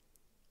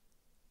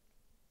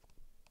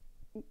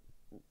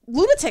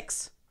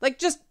lunatics, like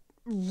just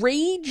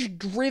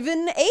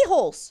rage-driven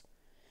a-holes,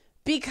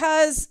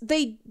 because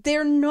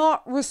they're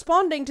not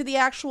responding to the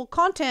actual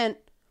content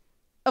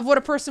of what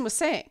a person was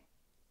saying.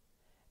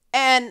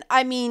 And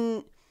I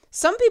mean,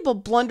 some people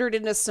blundered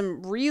into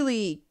some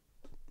really,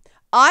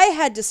 I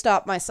had to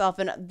stop myself,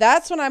 and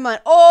that's when I'm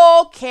like,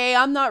 okay,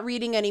 I'm not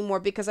reading anymore,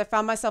 because I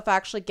found myself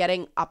actually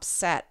getting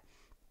upset.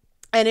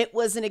 And it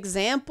was an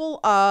example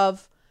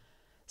of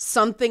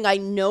something I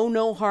know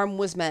no harm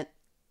was meant.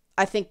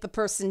 I think the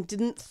person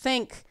didn't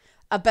think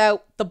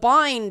about the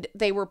bind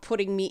they were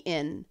putting me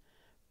in,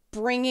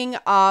 bringing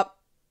up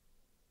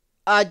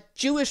a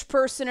Jewish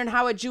person and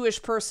how a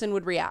Jewish person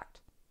would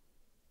react.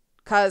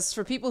 Because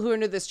for people who are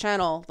new to this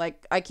channel,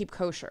 like, I keep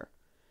kosher.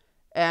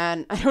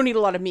 And I don't eat a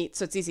lot of meat,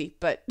 so it's easy.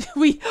 But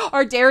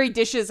our dairy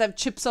dishes have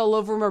chips all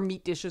over them. Our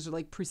meat dishes are,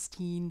 like,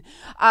 pristine.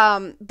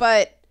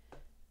 But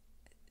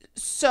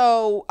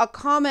so a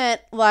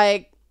comment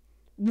like,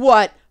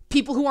 what?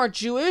 People who aren't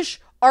Jewish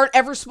aren't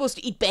ever supposed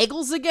to eat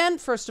bagels again?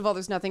 First of all,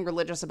 there's nothing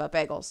religious about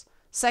bagels.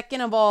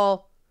 Second of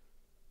all,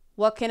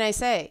 what can I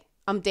say?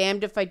 I'm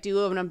damned if I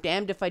do and I'm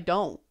damned if I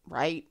don't,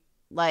 right?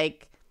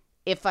 Like,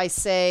 if I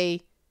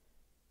say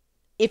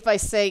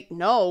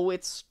no,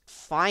 it's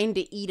fine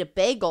to eat a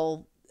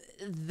bagel,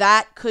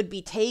 that could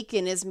be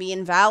taken as me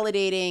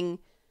invalidating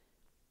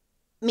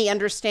me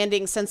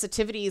understanding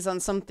sensitivities on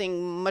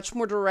something much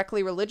more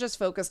directly religious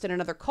focused in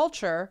another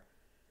culture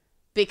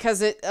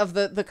because of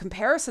the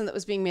comparison that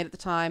was being made at the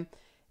time.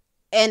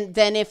 And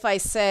then if I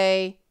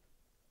say,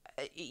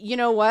 you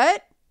know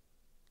what?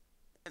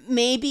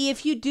 Maybe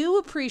if you do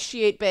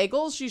appreciate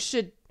bagels, you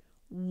should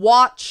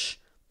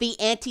watch the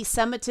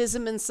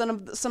anti-Semitism in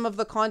some of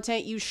the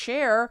content you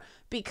share,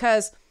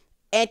 because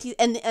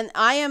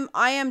I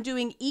am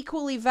doing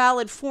equally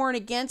valid for and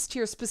against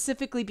here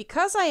specifically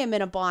because I am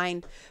in a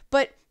bind.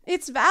 But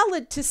it's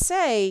valid to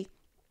say,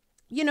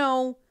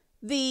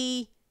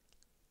 the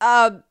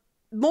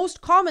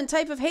most common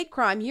type of hate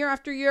crime year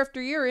after year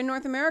after year in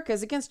North America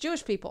is against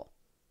Jewish people.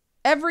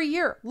 Every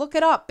year. Look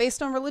it up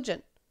based on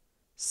religion.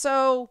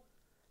 So,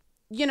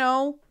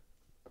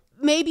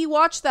 maybe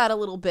watch that a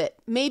little bit.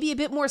 Maybe a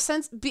bit more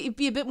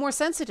be a bit more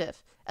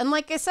sensitive. And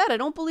like I said, I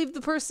don't believe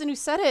the person who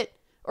said it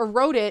or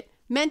wrote it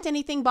meant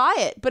anything by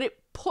it, but it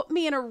put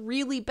me in a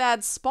really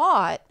bad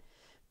spot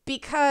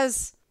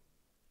because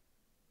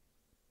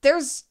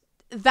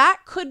that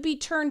could be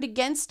turned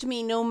against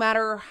me no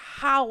matter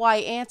how I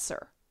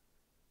answer.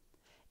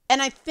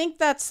 And I think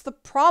that's the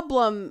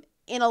problem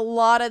in a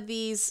lot of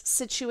these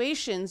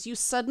situations. You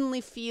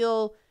suddenly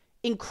feel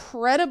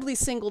incredibly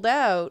singled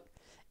out,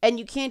 and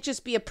you can't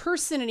just be a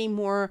person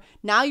anymore.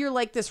 Now you're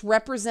like this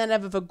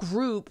representative of a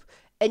group,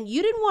 and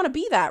you didn't want to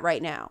be that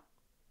right now.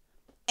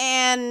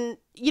 And,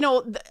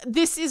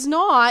 this is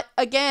not,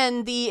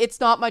 again, it's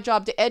not my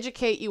job to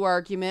educate you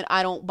argument.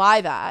 I don't buy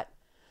that.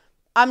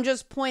 I'm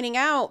just pointing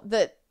out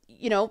that,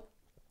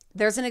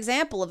 there's an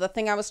example of the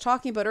thing I was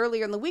talking about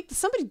earlier in the week that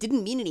somebody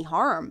didn't mean any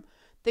harm.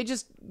 They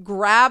just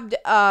grabbed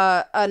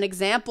an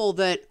example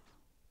that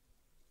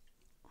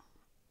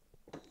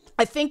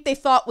I think they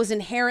thought was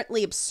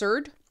inherently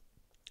absurd.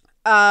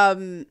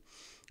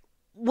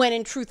 when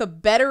in truth, a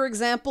better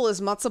example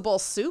is matzo ball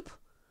soup,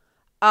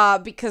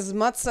 because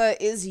matzah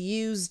is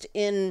used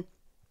in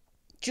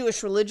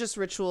Jewish religious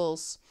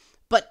rituals,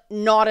 but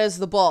not as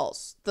the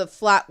balls. The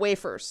flat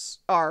wafers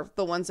are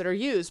the ones that are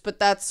used, but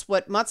that's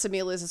what matzah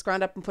meal is. It's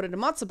ground up and put into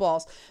matzah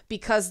balls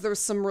because there's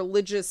some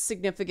religious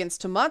significance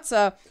to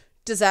matzah.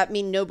 Does that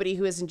mean nobody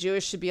who isn't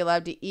Jewish should be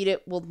allowed to eat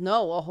it? Well,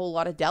 no, a whole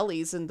lot of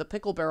delis and the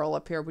pickle barrel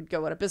up here would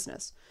go out of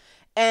business.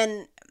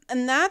 And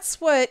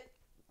that's what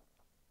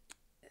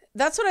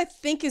I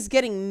think is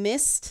getting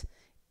missed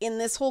in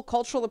this whole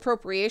cultural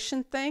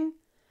appropriation thing.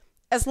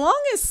 As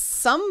long as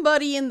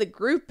somebody in the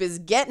group is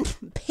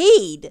getting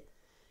paid,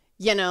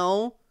 you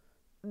know,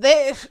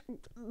 the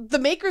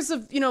makers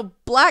of, you know,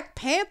 Black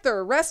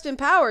Panther, Rest in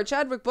Power,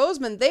 Chadwick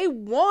Boseman, they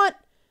want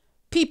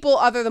people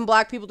other than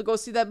black people to go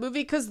see that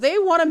movie because they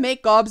want to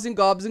make gobs and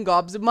gobs and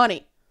gobs of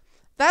money.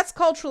 That's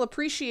cultural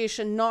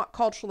appreciation, not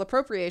cultural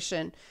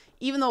appropriation.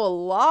 Even though a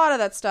lot of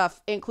that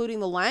stuff, including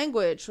the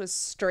language, was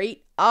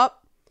straight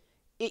up,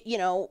 you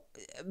know,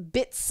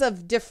 bits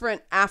of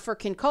different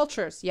African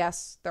cultures.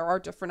 Yes, there are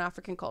different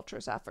African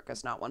cultures.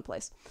 Africa's not one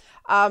place.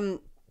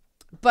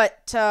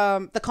 But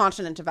the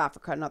continent of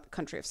Africa, not the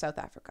country of South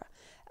Africa.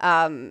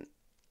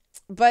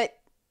 But,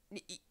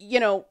 you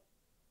know,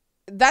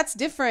 that's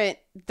different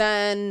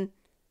than,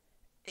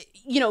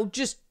 you know,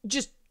 just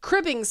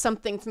cribbing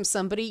something from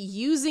somebody,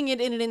 using it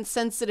in an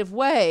insensitive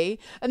way,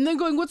 and then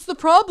going, what's the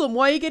problem?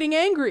 Why are you getting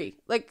angry?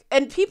 Like,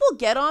 and people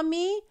get on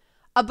me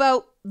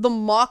about the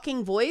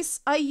mocking voice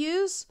I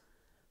use,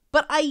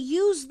 but I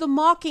use the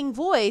mocking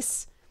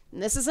voice,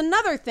 and this is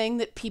another thing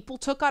that people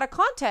took out of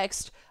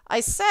context. I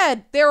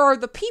said there are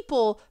the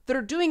people that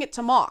are doing it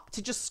to mock,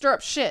 to just stir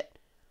up shit.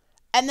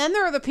 And then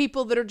there are the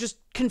people that are just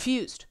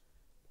confused.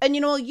 And,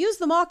 you know, I'll use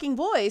the mocking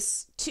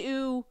voice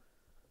to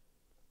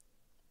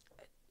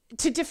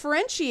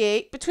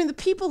differentiate between the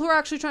people who are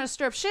actually trying to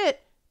stir up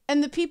shit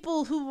and the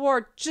people who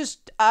are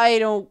just, I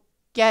don't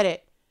get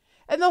it.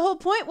 And the whole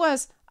point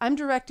was, I'm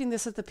directing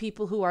this at the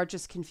people who are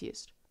just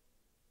confused.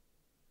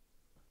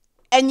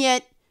 And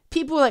yet,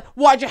 people are like,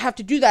 why'd you have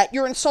to do that?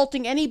 You're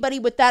insulting anybody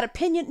with that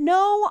opinion.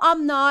 No,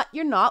 I'm not.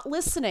 You're not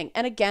listening.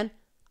 And again,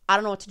 I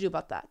don't know what to do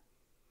about that.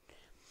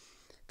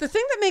 The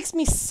thing that makes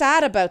me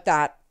sad about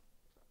that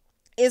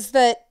is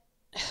that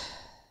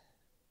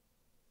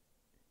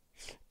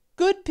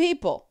good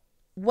people,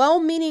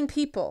 well-meaning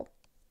people,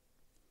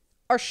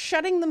 are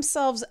shutting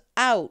themselves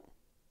out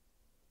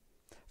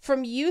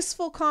from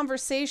useful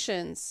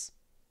conversations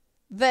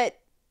that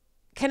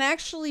can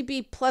actually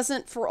be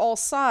pleasant for all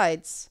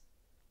sides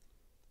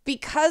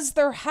because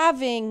they're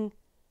having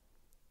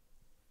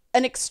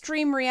an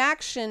extreme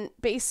reaction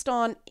based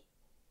on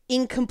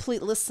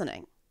incomplete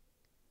listening.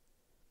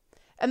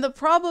 And the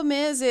problem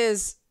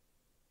is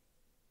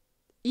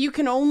you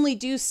can only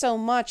do so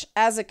much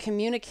as a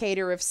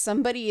communicator if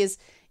somebody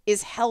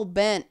is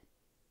hell-bent,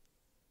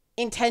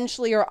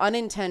 intentionally or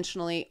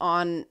unintentionally,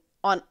 on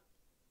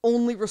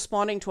only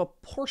responding to a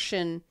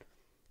portion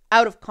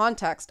out of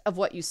context of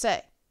what you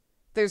say.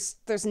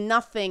 There's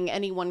nothing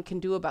anyone can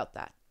do about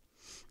that.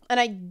 And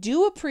I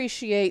do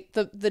appreciate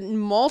the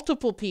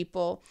multiple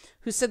people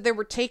who said they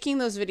were taking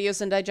those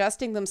videos and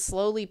digesting them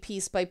slowly,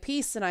 piece by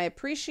piece. And I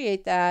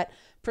appreciate that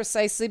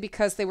precisely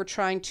because they were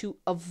trying to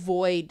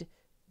avoid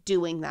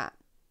doing that.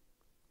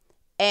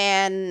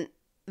 And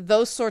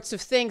those sorts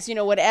of things, you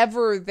know,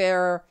 whatever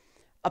their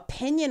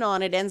opinion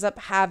on it ends up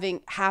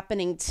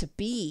happening to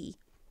be,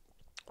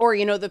 or,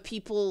 you know, the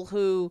people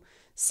who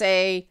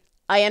say,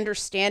 I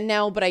understand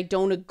now, but I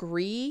don't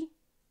agree.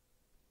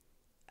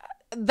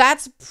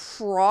 That's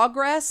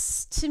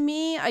progress to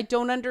me. I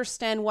don't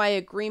understand why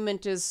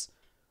agreement is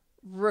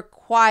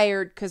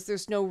required because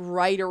there's no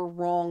right or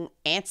wrong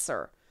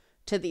answer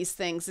to these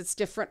things. It's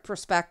different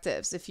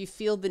perspectives. If you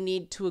feel the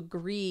need to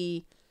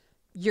agree,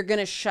 you're going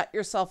to shut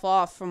yourself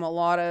off from a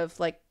lot of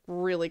like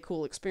really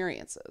cool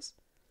experiences.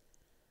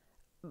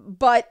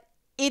 But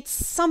it's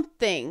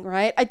something,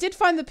 right? I did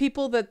find the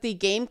people that the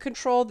game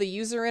control, the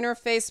user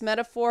interface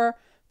metaphor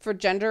for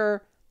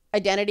gender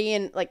identity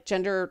and like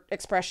gender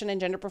expression and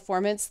gender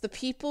performance, the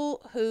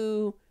people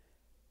who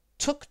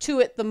took to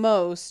it the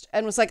most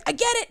and was like, I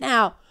get it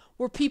now,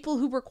 were people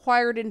who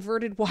required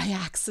inverted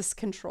y-axis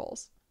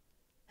controls.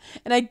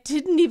 And I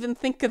didn't even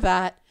think of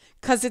that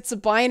because it's a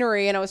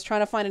binary and I was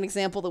trying to find an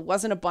example that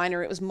wasn't a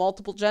binary. It was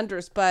multiple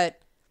genders. But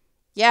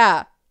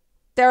yeah,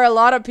 there are a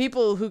lot of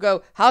people who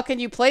go, how can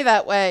you play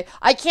that way?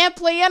 I can't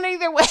play any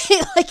other way.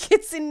 Like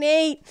it's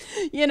innate,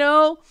 you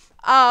know?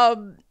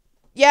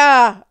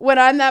 Yeah, when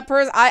I'm that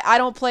person, I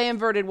don't play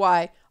inverted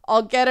Y.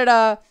 I'll get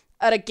at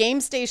a game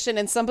station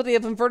and somebody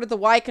have inverted the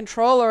Y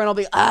controller and I'll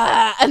be,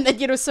 and then,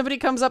 you know, somebody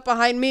comes up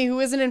behind me who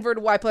isn't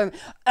inverted Y playing,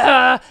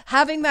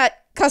 having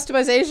that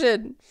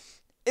customization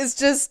is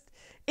just,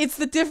 it's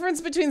the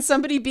difference between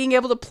somebody being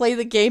able to play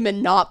the game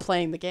and not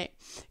playing the game.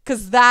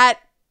 Because that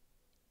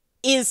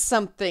is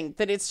something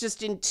that it's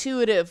just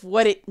intuitive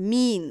what it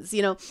means,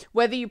 you know,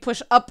 whether you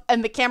push up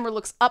and the camera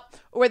looks up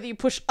or whether you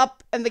push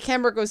up and the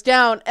camera goes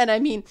down. And I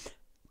mean,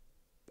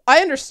 I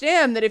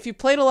understand that if you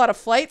played a lot of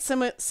flight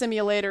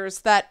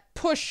simulators, that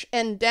push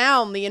and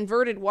down, the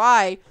inverted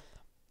Y,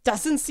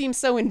 doesn't seem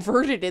so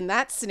inverted in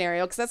that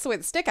scenario because that's the way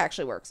the stick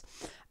actually works.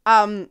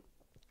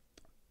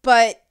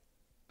 But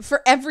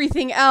for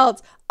everything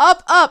else,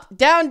 up, up,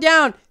 down,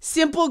 down,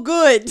 simple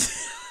good.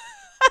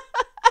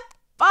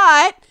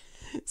 But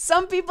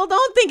some people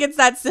don't think it's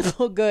that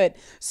simple good.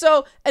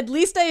 So at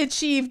least I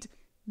achieved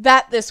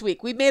that this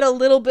week. We made a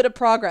little bit of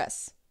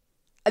progress.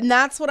 And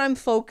that's what I'm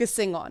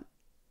focusing on.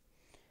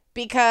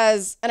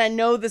 Because, and I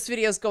know this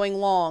video is going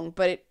long,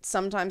 but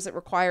sometimes it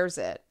requires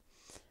it.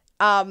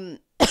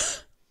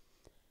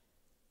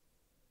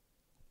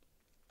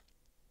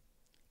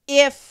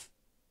 If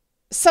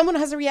someone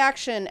has a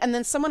reaction, and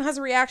then someone has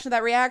a reaction to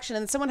that reaction,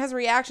 and someone has a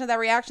reaction to that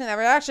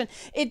reaction,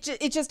 it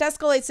just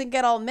escalates and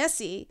get all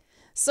messy.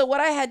 So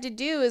what I had to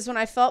do is when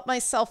I felt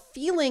myself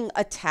feeling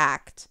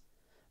attacked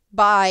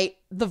by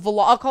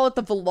I'll call it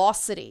the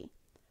velocity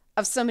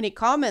of so many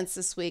comments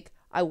this week,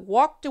 I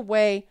walked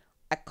away,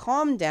 I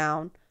calmed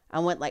down,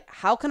 I went like,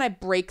 how can I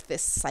break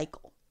this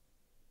cycle?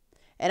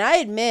 And I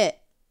admit,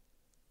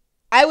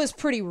 I was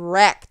pretty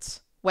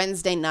wrecked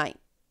Wednesday night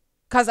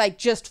because I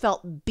just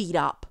felt beat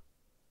up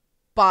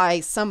by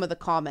some of the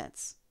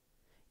comments,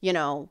 you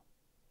know.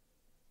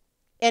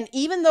 And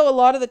even though a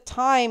lot of the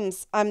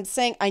times I'm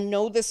saying, I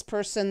know this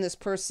person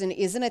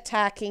isn't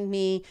attacking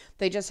me,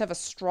 they just have a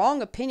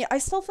strong opinion, I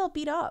still felt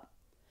beat up.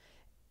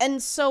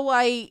 And so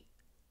I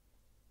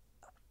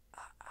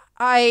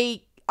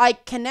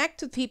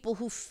connect with people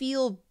who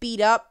feel beat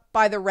up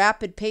by the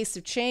rapid pace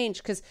of change,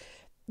 because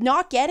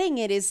not getting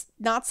it is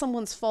not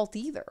someone's fault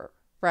either,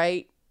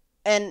 right?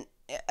 And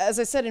as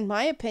I said, in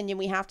my opinion,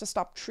 we have to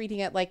stop treating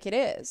it like it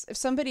is. If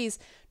somebody's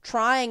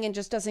trying and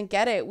just doesn't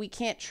get it, we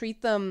can't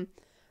treat them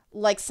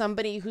like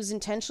somebody who's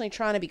intentionally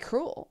trying to be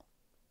cruel.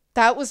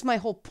 That was my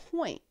whole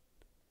point.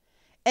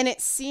 And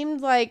it seemed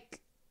like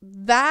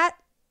that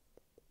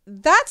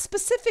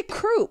specific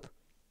group,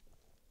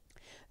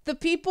 the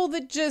people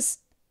that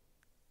just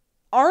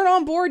aren't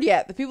on board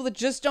yet, the people that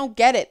just don't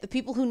get it, the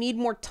people who need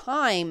more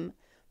time,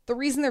 the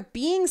reason they're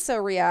being so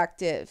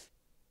reactive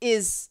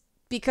is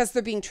because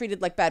they're being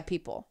treated like bad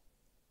people.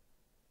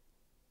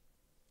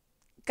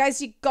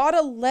 Guys, you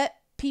gotta let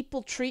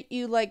people treat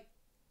you like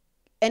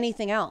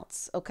anything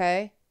else,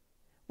 okay?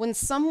 When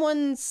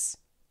someone's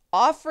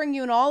offering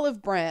you an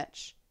olive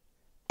branch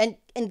and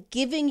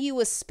giving you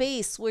a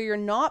space where you're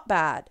not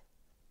bad,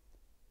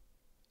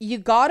 you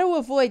got to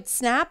avoid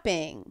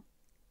snapping,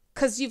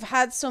 because you've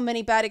had so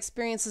many bad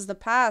experiences in the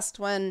past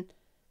when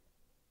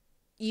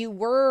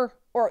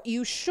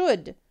you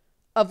should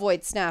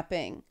avoid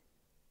snapping,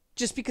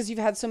 just because you've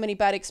had so many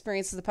bad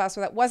experiences in the past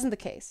where that wasn't the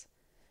case,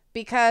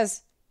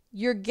 because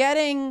you're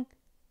getting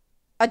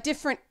a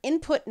different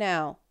input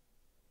now.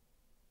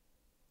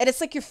 And it's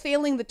like you're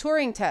failing the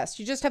Turing test.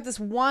 You just have this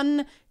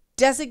one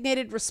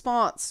designated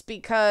response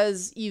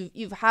because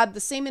you've had the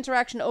same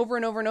interaction over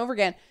and over and over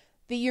again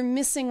that you're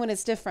missing when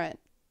it's different.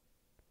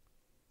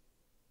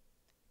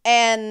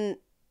 And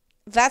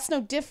that's no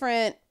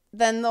different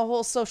than the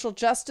whole social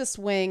justice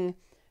wing,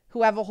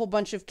 who have a whole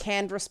bunch of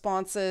canned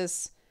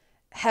responses,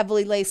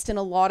 heavily laced in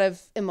a lot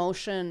of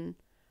emotion,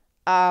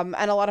 and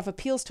a lot of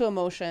appeals to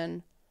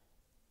emotion.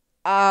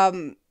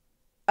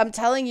 I'm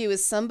telling you,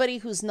 as somebody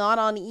who's not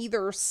on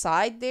either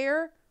side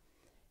there,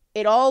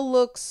 it all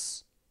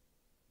looks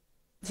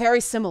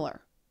very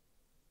similar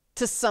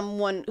to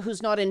someone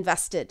who's not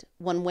invested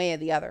one way or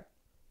the other.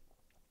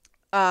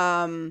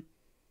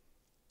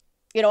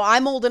 You know,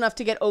 I'm old enough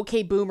to get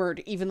okay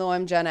boomered, even though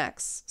I'm Gen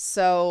X.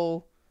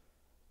 So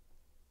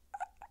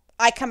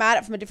I come at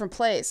it from a different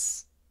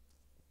place.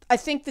 I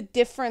think the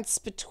difference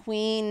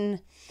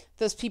between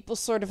those people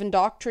sort of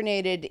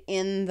indoctrinated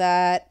in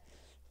that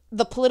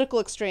the political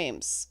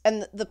extremes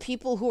and the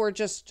people who are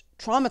just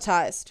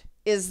traumatized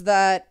is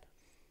that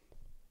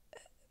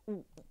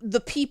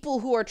the people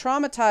who are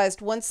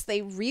traumatized, once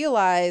they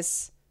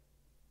realize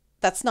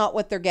that's not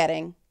what they're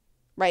getting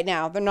right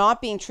now, they're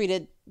not being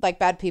treated like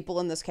bad people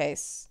in this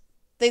case,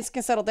 things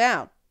can settle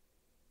down.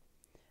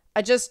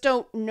 I just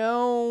don't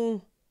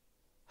know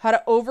how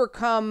to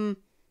overcome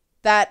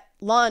that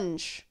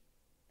lunge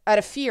out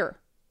of fear.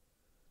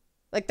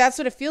 Like, that's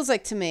what it feels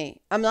like to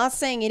me. I'm not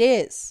saying it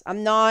is.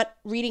 I'm not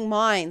reading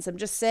minds. I'm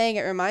just saying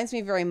it reminds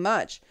me very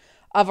much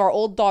of our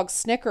old dog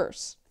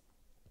Snickers,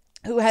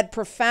 who had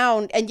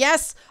profound, and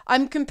yes,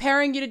 I'm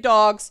comparing you to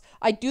dogs.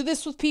 I do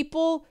this with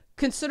people.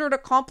 Consider it a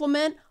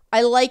compliment.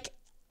 I like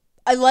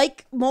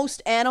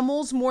most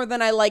animals more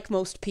than I like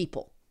most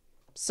people.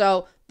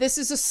 So this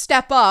is a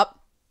step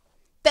up.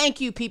 Thank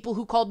you, people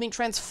who called me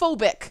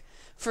transphobic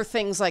for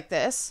things like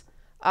this.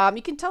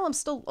 You can tell I'm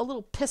still a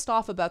little pissed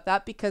off about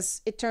that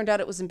because it turned out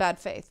it was in bad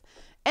faith.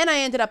 And I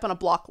ended up on a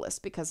block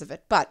list because of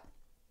it. But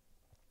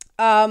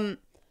my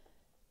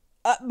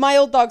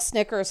old dog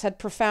Snickers had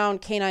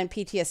profound canine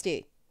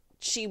PTSD.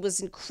 She was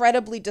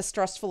incredibly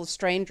distrustful of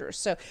strangers.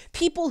 So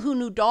people who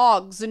knew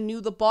dogs and knew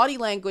the body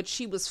language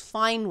she was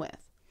fine with.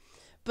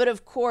 But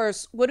of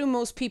course, what do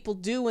most people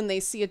do when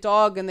they see a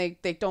dog and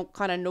they don't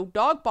kind of know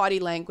dog body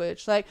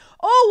language? Like,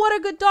 oh, what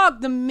a good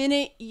dog. The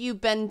minute you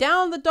bend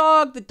down the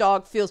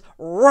dog feels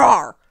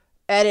roar.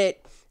 And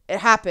it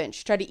happened.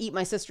 She tried to eat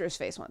my sister's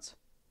face once.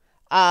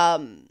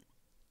 And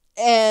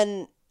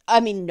I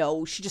mean,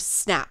 no, she just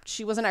snapped.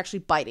 She wasn't actually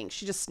biting.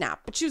 She just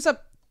snapped. But she was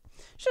a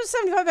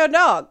 75-pound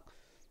dog,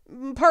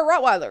 part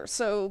Rottweiler.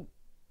 So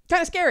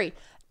kind of scary.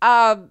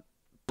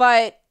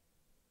 But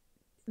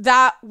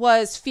that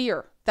was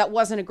fear. That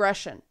wasn't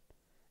aggression.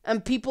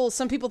 And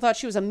some people thought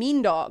she was a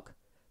mean dog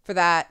for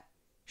that.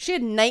 She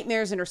had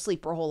nightmares in her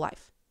sleep her whole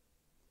life.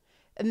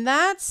 And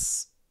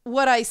that's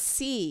what I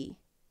see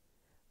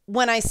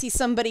when I see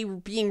somebody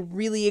being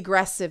really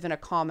aggressive in a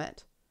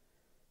comment.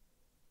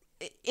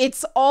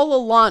 It's all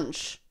a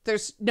lunge.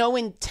 There's no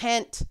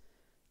intent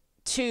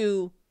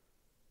to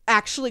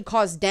actually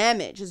cause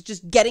damage. It's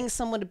just getting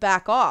someone to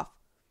back off.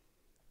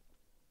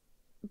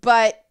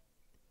 But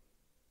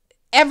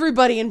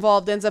everybody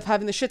involved ends up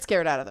having the shit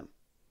scared out of them,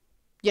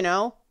 you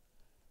know?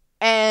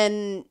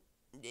 And,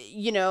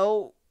 you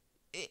know,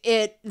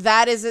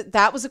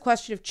 that was a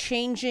question of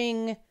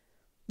changing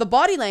the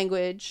body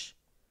language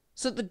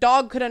so that the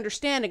dog could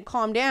understand and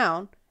calm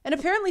down. And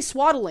apparently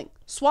swaddling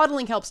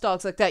helps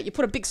dogs like that. You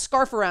put a big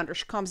scarf around her,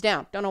 she calms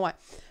down. Don't know why.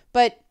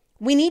 But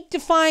we need to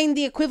find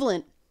the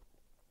equivalent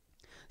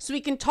so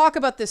we can talk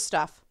about this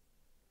stuff.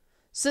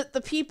 So that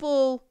the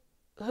people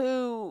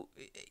who,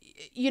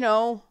 you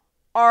know,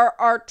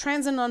 are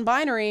trans and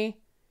non-binary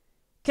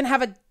can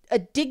have a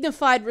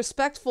dignified,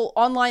 respectful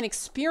online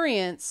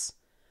experience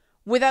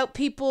without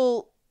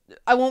people,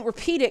 I won't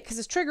repeat it because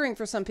it's triggering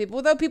for some people,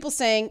 without people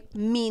saying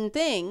mean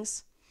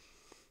things.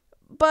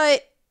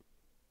 But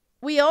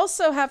we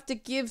also have to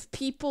give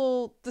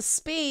people the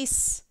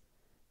space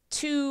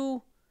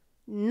to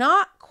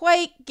not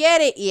quite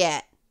get it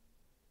yet.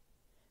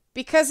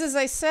 Because as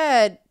I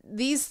said,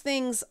 these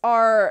things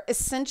are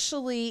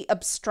essentially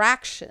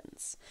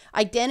abstractions.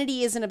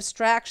 Identity is an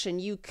abstraction.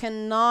 You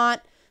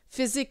cannot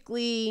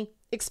physically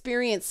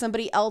experience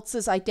somebody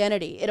else's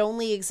identity. It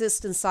only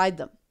exists inside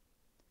them.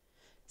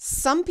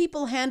 Some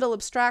people handle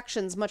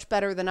abstractions much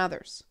better than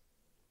others.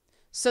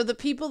 So the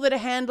people that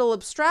handle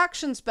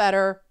abstractions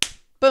better,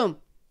 boom,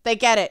 they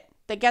get it.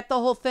 They get the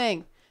whole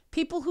thing.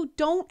 People who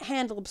don't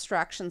handle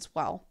abstractions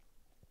well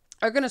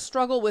are going to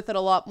struggle with it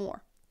a lot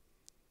more.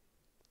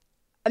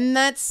 And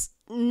that's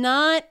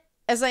not,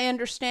 as I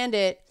understand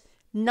it,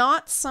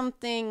 not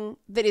something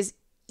that is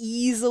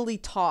easily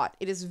taught.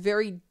 It is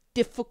very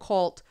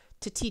difficult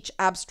to teach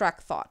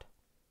abstract thought.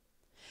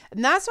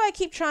 And that's why I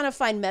keep trying to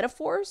find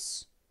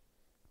metaphors,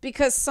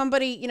 because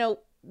somebody, you know,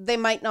 they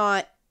might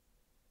not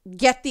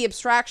get the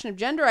abstraction of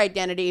gender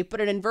identity, but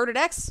an inverted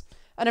X,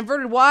 an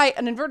inverted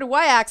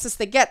Y axis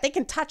they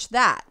can touch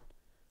that.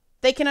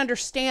 They can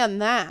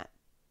understand that.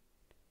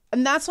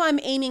 And that's why I'm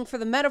aiming for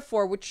the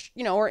metaphor, which,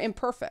 you know, are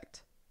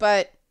imperfect.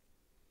 But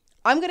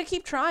I'm going to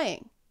keep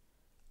trying.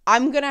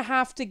 I'm going to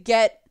have to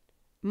get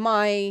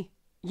my,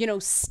 you know,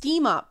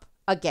 steam up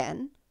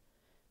again,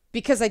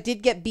 because I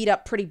did get beat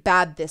up pretty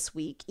bad this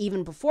week,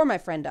 even before my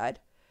friend died.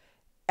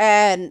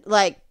 And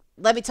like,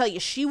 let me tell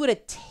you, she would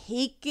have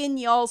taken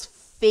y'all's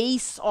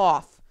face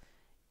off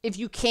if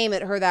you came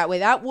at her that way.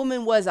 That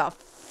woman was a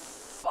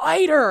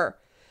fighter.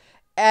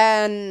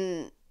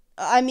 And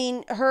I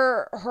mean,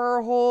 her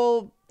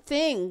whole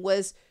thing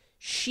was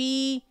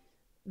she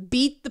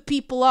beat the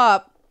people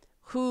up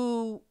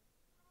who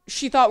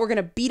she thought were going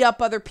to beat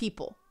up other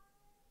people.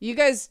 You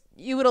guys,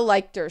 you would have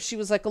liked her. She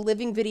was like a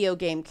living video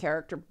game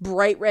character,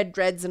 bright red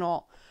dreads and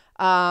all.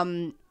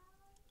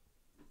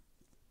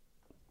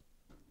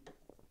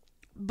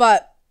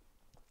 But,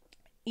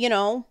 you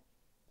know,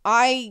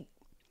 I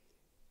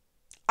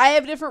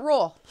have a different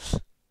role,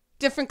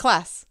 different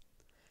class.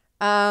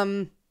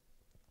 I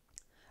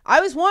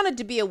always wanted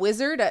to be a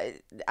wizard.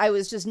 I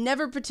was just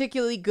never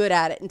particularly good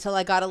at it until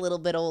I got a little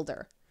bit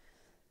older.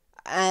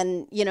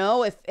 And, you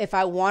know, if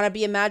I want to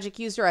be a magic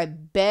user, I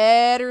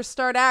better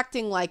start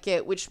acting like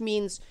it, which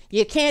means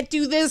you can't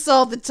do this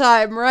all the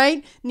time,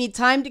 right? Need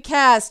time to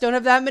cast, don't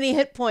have that many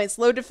hit points,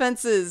 low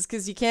defenses,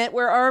 because you can't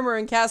wear armor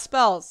and cast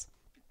spells.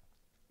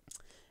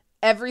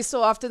 Every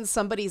so often,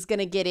 somebody's going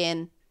to get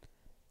in,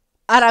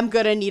 and I'm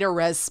going to need a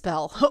res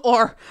spell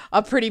or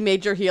a pretty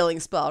major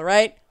healing spell,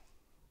 right?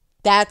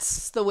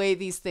 That's the way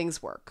these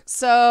things work.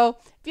 So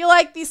if you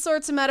like these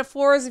sorts of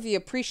metaphors, if you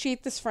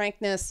appreciate this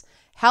frankness,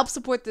 help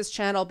support this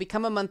channel,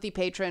 become a monthly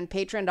patron,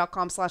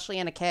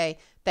 patreon.com/LeannaK.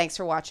 Thanks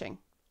for watching.